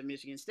shout out to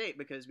Michigan State,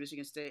 because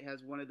Michigan State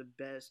has one of the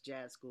best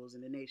jazz schools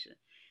in the nation.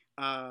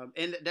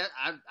 And that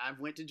I've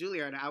went to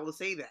Juilliard, and I will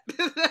say that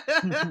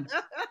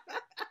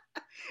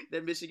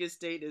that Michigan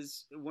State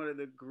is one of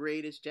the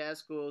greatest jazz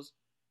schools,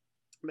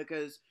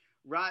 because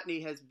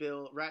Rodney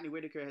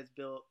Whitaker has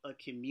built a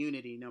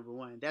community. Number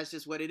one, that's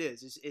just what it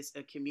is. It's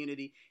a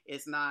community.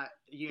 It's not,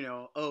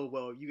 oh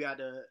well, you got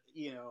to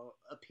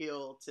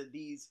appeal to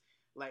these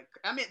like,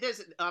 I mean,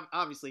 there's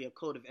obviously a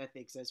code of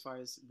ethics as far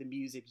as the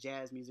music,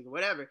 jazz music or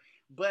whatever,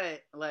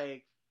 but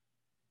like,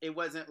 it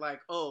wasn't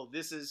like, oh,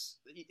 this is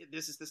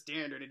the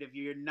standard, and if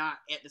you're not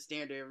at the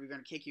standard, we're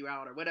gonna kick you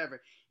out or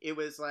whatever. It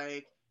was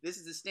like, this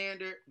is the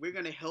standard. We're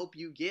gonna help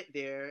you get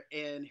there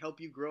and help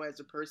you grow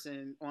as a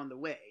person on the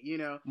way, you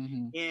know.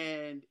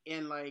 Mm-hmm.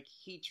 And like,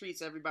 he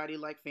treats everybody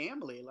like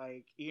family.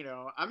 Like, you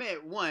know, I mean,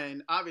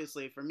 one,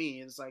 obviously for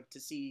me, is like to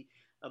see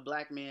a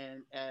black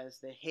man as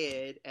the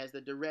head, as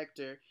the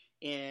director,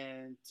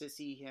 and to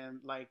see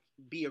him like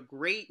be a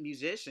great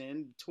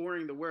musician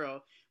touring the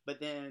world, but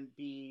then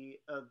be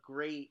a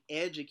great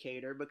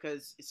educator,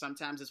 because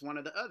sometimes it's one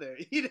or the other.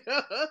 You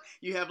know,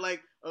 you have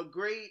like a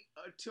great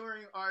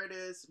touring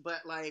artist,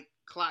 but like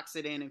clocks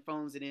it in and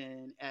phones it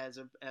in as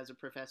a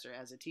professor,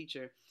 as a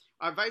teacher,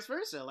 or vice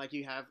versa. Like,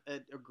 you have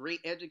a great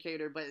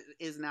educator, but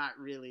is not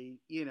really,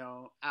 you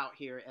know, out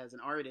here as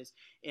an artist.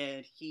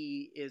 And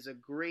he is a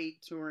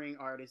great touring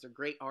artist, a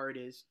great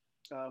artist,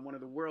 one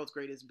of the world's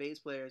greatest bass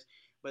players,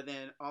 but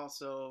then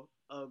also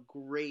a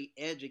great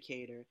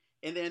educator,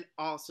 and then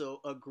also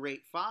a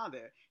great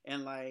father.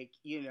 And like,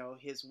 you know,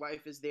 his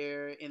wife is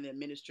there in the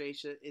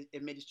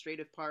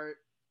administrative part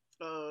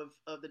of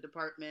the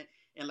department,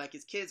 and like,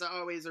 his kids are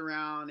always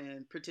around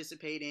and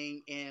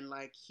participating, and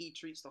like, he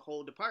treats the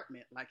whole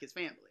department like his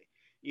family,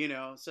 you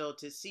know. So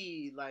to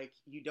see, like,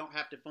 you don't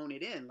have to phone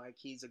it in. Like,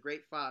 he's a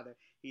great father,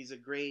 he's a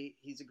great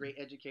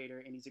educator,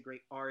 and he's a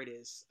great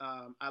artist.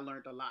 I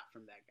learned a lot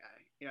from that guy.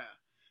 Yeah.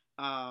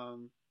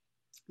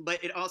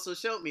 But it also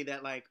showed me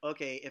that, like,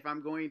 okay, if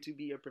I'm going to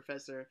be a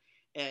professor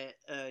at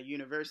a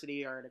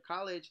university or at a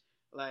college,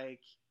 like,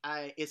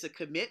 it's a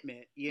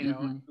commitment, you know,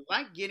 Mm-hmm.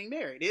 like getting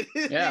married.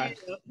 Yeah,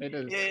 You know,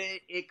 it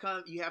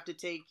is. you have to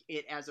take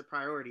it as a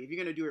priority. If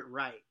you're going to do it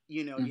right,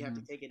 you know, you have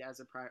to Mm-hmm. take it as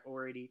a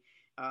priority,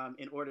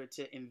 in order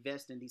to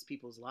invest in these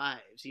people's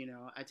lives. You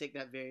know, I take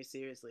that very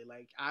seriously.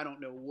 Like, I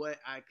don't know what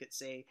I could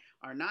say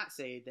or not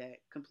say that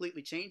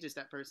completely changes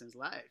that person's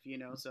life, you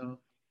know. So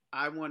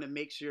I want to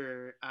make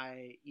sure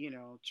I, you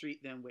know,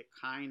 treat them with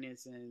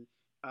kindness and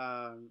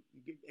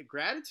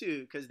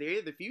gratitude, because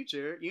they're the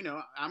future. You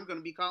know, I'm going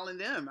to be calling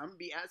them. I'm going to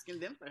be asking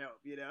them for help,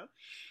 you know.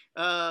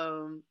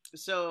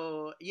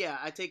 So yeah,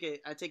 I take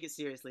it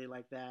seriously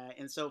like that.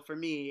 And so for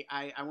me,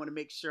 I want to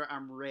make sure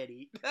I'm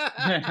ready,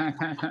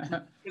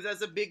 because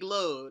that's a big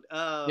load.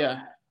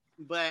 Yeah.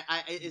 But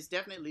it's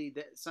definitely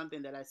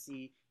something that I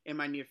see in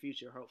my near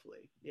future,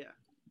 hopefully. Yeah.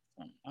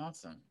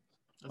 Awesome.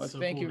 Well, That's so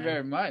thank cool, you man.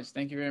 very much.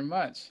 Thank you very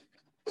much.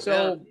 Well,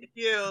 So, thank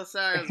you.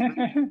 Sorry, I was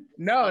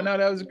no, oh, no,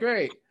 that was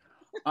great.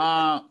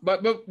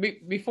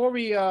 Before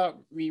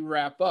we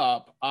wrap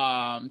up,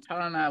 Tyler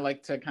and I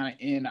like to kind of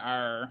end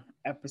our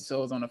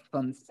episodes on a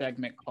fun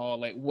segment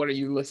called like, "What are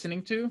you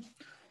listening to?"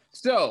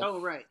 So, oh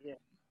right, yeah.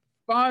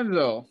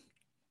 Fonzo,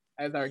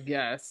 as our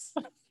guest,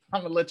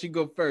 I'm gonna let you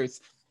go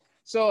first.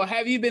 So,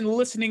 have you been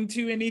listening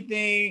to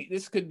anything?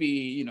 This could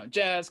be, you know,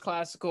 jazz,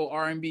 classical,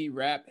 R&B,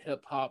 rap,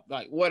 hip hop,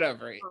 like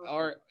whatever.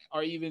 Or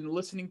are you been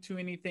listening to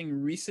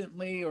anything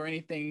recently, or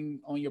anything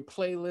on your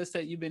playlist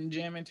that you've been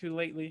jamming to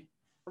lately?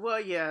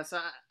 Well, yeah. So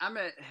I'm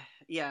a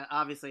yeah.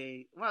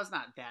 Obviously, well, it's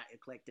not that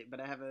eclectic,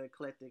 but I have an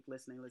eclectic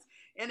listening list,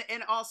 and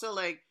also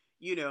like,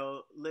 you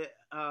know,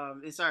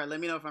 sorry, let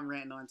me know if I'm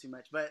ranting on too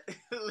much, but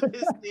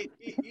listening,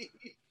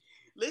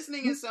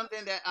 listening is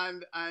something that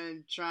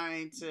I'm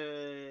trying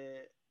to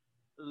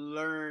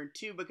learn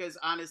too, because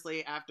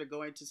honestly, after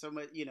going to so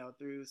much, you know,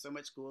 through so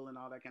much school and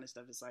all that kind of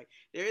stuff, it's like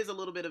there is a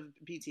little bit of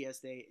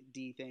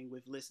PTSD thing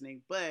with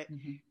listening. But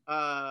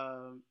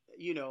Mm-hmm.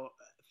 you know,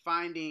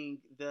 finding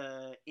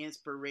the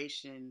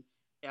inspiration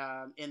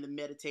in the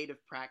meditative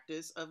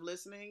practice of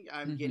listening,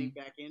 I'm Mm-hmm. getting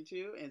back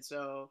into. And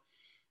so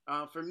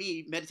for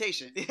me,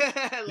 meditation,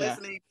 Yeah.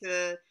 listening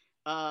to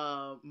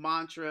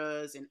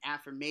mantras and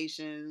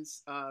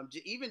affirmations,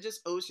 even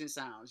just ocean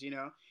sounds, you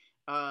know,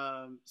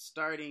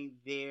 starting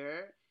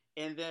there.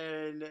 And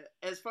then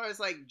as far as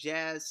like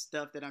jazz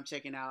stuff that I'm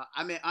checking out,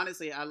 I mean,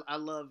 honestly, I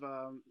love,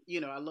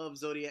 you know, I love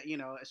zodiac, you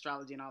know,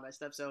 astrology and all that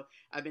stuff. So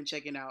I've been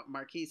checking out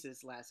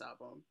Marquise's last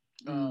album,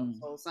 Mm.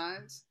 Soul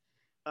Signs.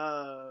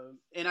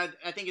 And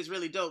I think it's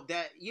really dope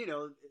that, you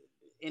know,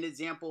 an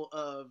example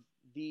of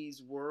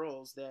these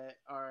worlds that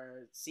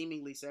are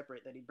seemingly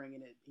separate, that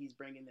he's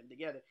bringing them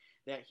together,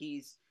 that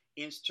he's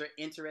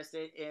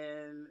interested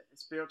in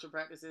spiritual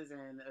practices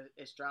and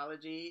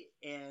astrology,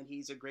 and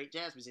he's a great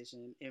jazz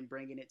musician in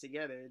bringing it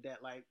together,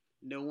 that like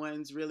no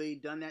one's really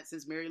done that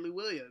since Mary Lou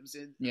Williams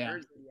and Yeah.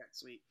 her Zodiac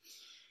Suite.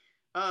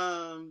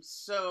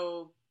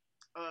 So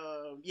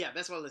yeah,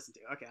 that's what I listen to.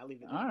 Okay, I'll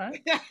leave it All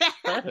right. there.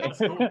 Perfect. That's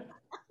cool.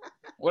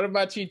 What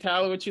about you,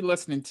 Tyler? What you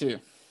listening to?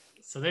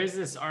 So there's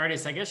this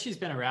artist, I guess she's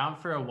been around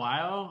for a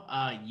while,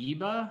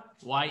 Yeba,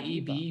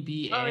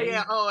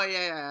 Yeba. Oh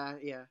yeah, Yebba.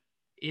 yeah.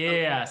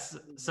 Okay. Yeah,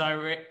 so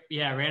I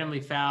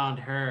randomly found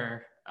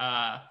her,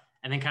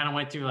 and then kind of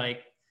went through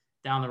like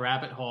down the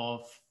rabbit hole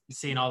of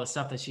seeing all the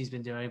stuff that she's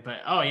been doing. But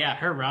oh yeah,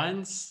 her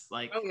runs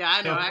like. Oh yeah,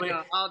 I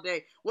know, all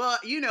day. Well,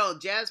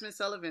 Jasmine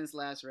Sullivan's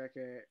last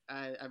record,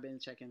 I've been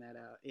checking that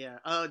out. Yeah.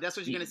 Oh, that's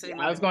what you're gonna say.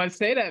 I was going to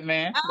say that,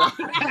 man.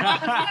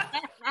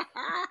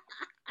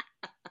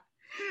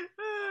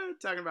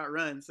 Talking about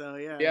runs, so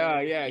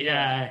yeah.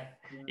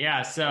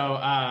 Yeah.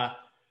 So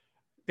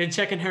been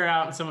checking her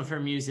out and some of her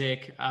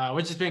music,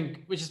 which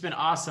has been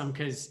awesome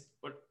because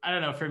I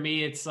don't know, for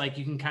me it's like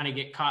you can kind of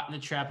get caught in the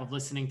trap of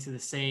listening to the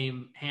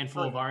same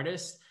handful of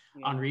artists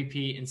on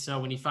repeat, and so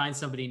when you find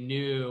somebody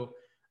new,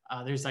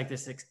 there's like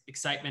this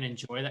excitement and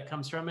joy that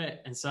comes from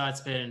it, and so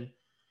that's been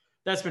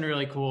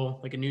really cool,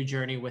 like a new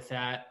journey with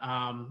that,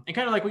 and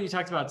kind of like what you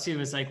talked about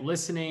too is like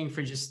listening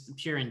for just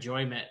pure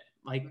enjoyment,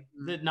 like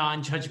the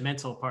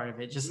non-judgmental part of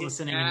it, just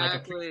listening and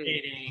like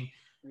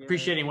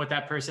appreciating what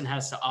that person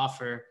has to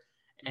offer.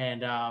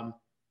 And kind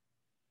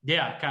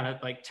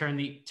of like turn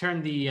the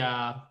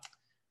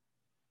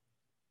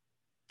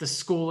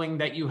schooling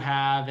that you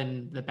have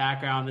and the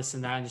background, this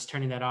and that, and just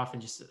turning that off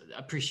and just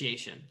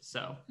appreciation.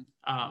 So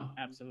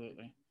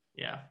absolutely.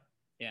 Yeah.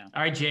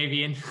 All right,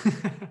 Javian.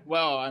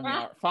 Well, I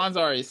mean, Fonz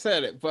already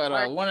said it, but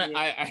I've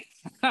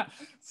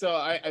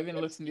been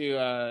listening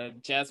to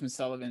Jasmine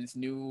Sullivan's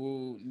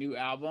new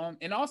album,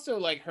 and also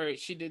like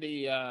she did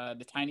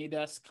the Tiny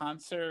Desk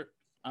concert.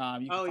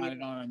 You can find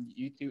it on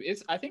YouTube.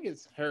 I think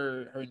it's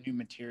her new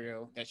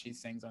material that she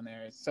sings on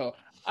there. So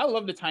I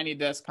love the Tiny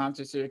Desk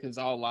concert because it's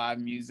all live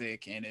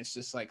music and it's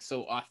just like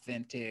so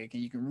authentic,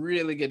 and you can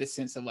really get a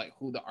sense of like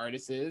who the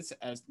artist is,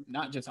 as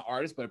not just an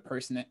artist but a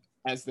person that,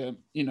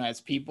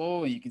 as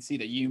people, and you can see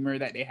the humor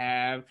that they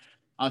have,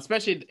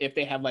 especially if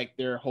they have like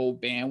their whole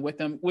band with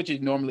them, which is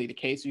normally the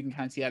case. You can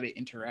kind of see how they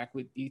interact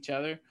with each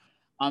other.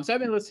 So I've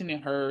been listening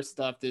to her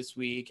stuff this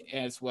week,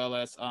 as well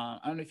as I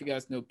don't know if you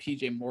guys know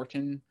PJ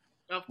Morton.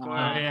 Of course.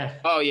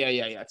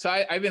 Yeah. So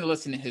I've been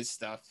listening to his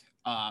stuff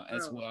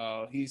as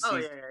well. He's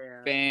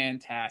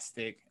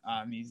fantastic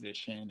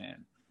musician,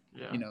 and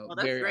well,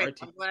 that's very great.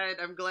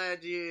 I'm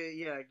glad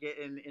you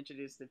getting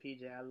introduced to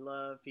PJ. I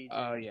love PJ.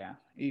 Oh yeah,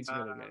 he's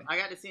really good. I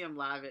got to see him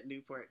live at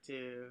Newport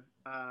too.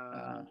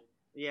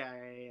 He's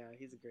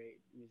a great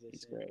musician.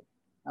 He's great,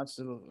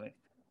 absolutely.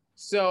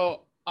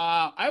 So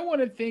I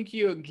want to thank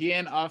you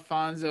again,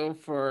 Alfonso,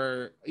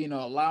 for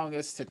allowing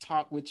us to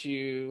talk with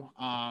you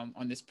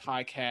on this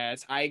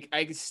podcast.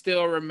 I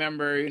still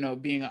remember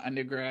being an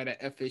undergrad at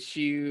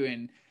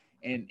FSU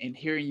and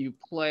hearing you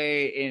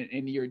play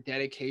and your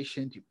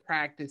dedication to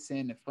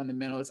practicing the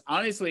fundamentals.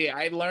 Honestly,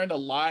 I learned a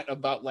lot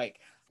about like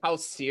how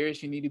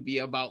serious you need to be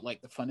about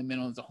like the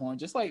fundamentals of horn,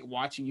 just like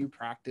watching you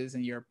practice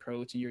and your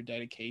approach and your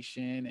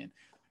dedication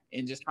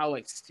and just how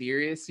like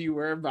serious you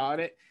were about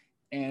it.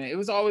 And it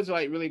was always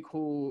like really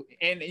cool.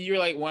 And you're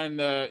like one of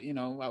the,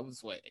 I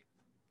was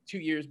 2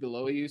 years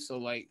below you. So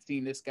like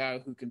seeing this guy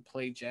who can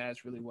play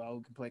jazz really well,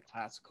 who can play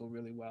classical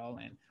really well.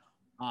 And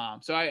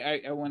so I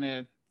want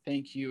to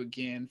thank you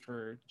again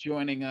for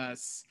joining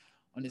us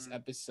on this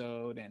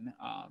episode, and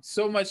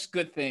so much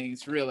good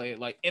things, really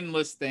like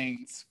endless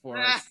things for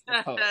us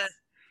to post.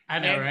 I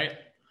know, and, right?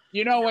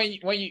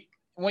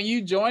 When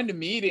you joined the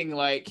meeting,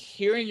 like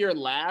hearing your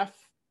laugh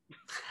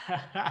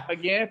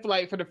again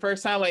for the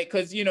first time, like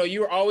because you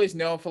were always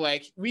known for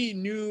like, we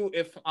knew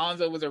if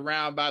Fonzo was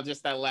around about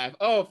just that laugh.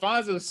 Oh,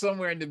 Fonzo was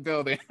somewhere in the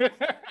building.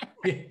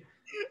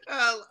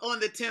 On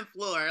the 10th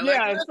floor.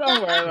 Yeah,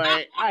 somewhere.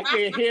 Like I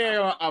can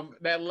hear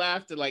that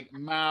laughter like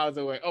miles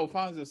away. Oh,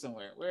 Fonzo's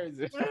somewhere. Where is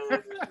it?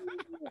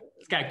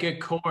 It's got good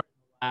core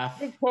laugh.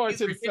 Good core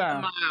to the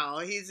sound.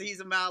 He's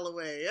a mile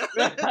away.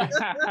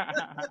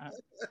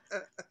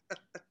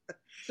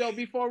 So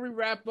before we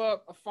wrap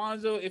up,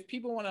 Alfonso, if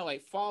people want to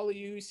like follow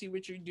you, see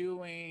what you're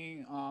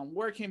doing,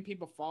 where can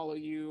people follow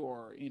you,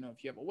 or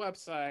if you have a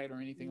website or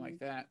anything like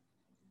that?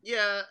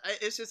 Yeah,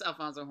 it's just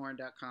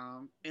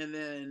alfonsohorn.com, and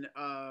then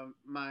I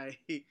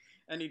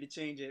need to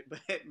change it, but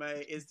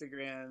my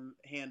Instagram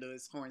handle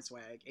is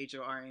hornswag,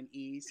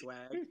 HORNE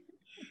swag.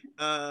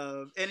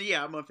 And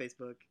yeah, I'm on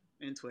Facebook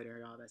and Twitter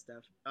and all that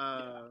stuff.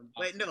 Awesome.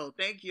 But no,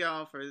 thank you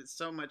all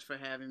so much for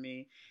having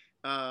me.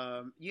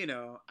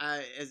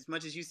 As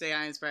much as you say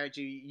I inspired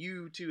you,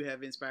 you too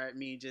have inspired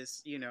me,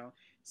 just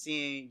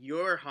seeing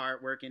your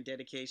hard work and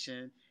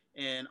dedication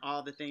and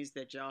all the things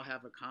that y'all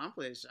have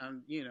accomplished.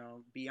 I'm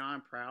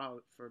beyond proud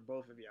for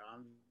both of y'all.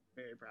 I'm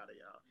very proud of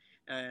y'all,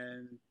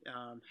 and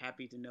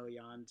happy to know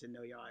y'all and to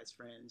know y'all as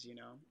friends.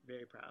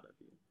 Very proud of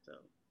you, so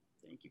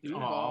thank you.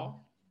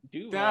 Duval.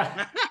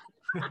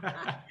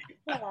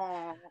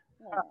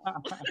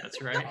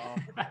 That's right.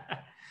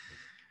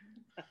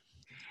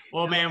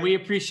 Well, man, we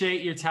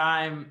appreciate your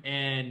time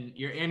and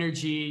your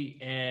energy,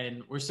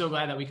 and we're so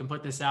glad that we can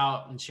put this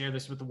out and share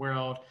this with the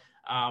world.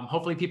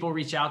 Hopefully people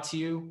reach out to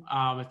you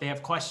if they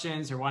have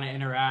questions or want to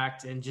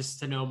interact and just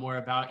to know more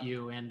about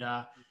you. And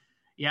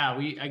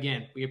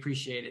we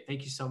appreciate it.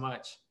 Thank you so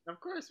much. Of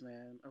course,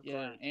 man. Of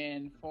Yeah, course.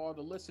 and for all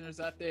the listeners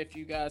out there, if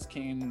you guys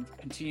can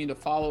continue to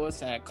follow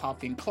us at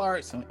Coffee and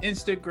Clarks on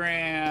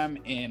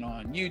Instagram and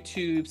on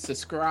YouTube,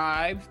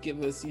 subscribe,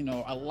 give us,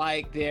 a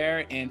like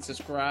there, and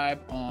subscribe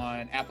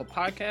on Apple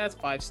Podcasts,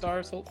 5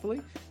 stars,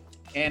 hopefully.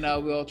 And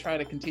we'll try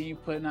to continue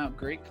putting out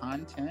great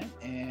content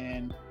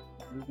and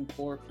moving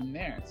forward from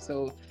there.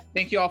 So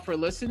thank you all for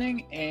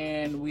listening,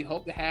 and we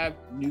hope to have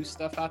new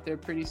stuff out there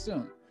pretty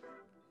soon.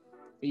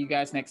 See you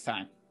guys next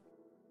time.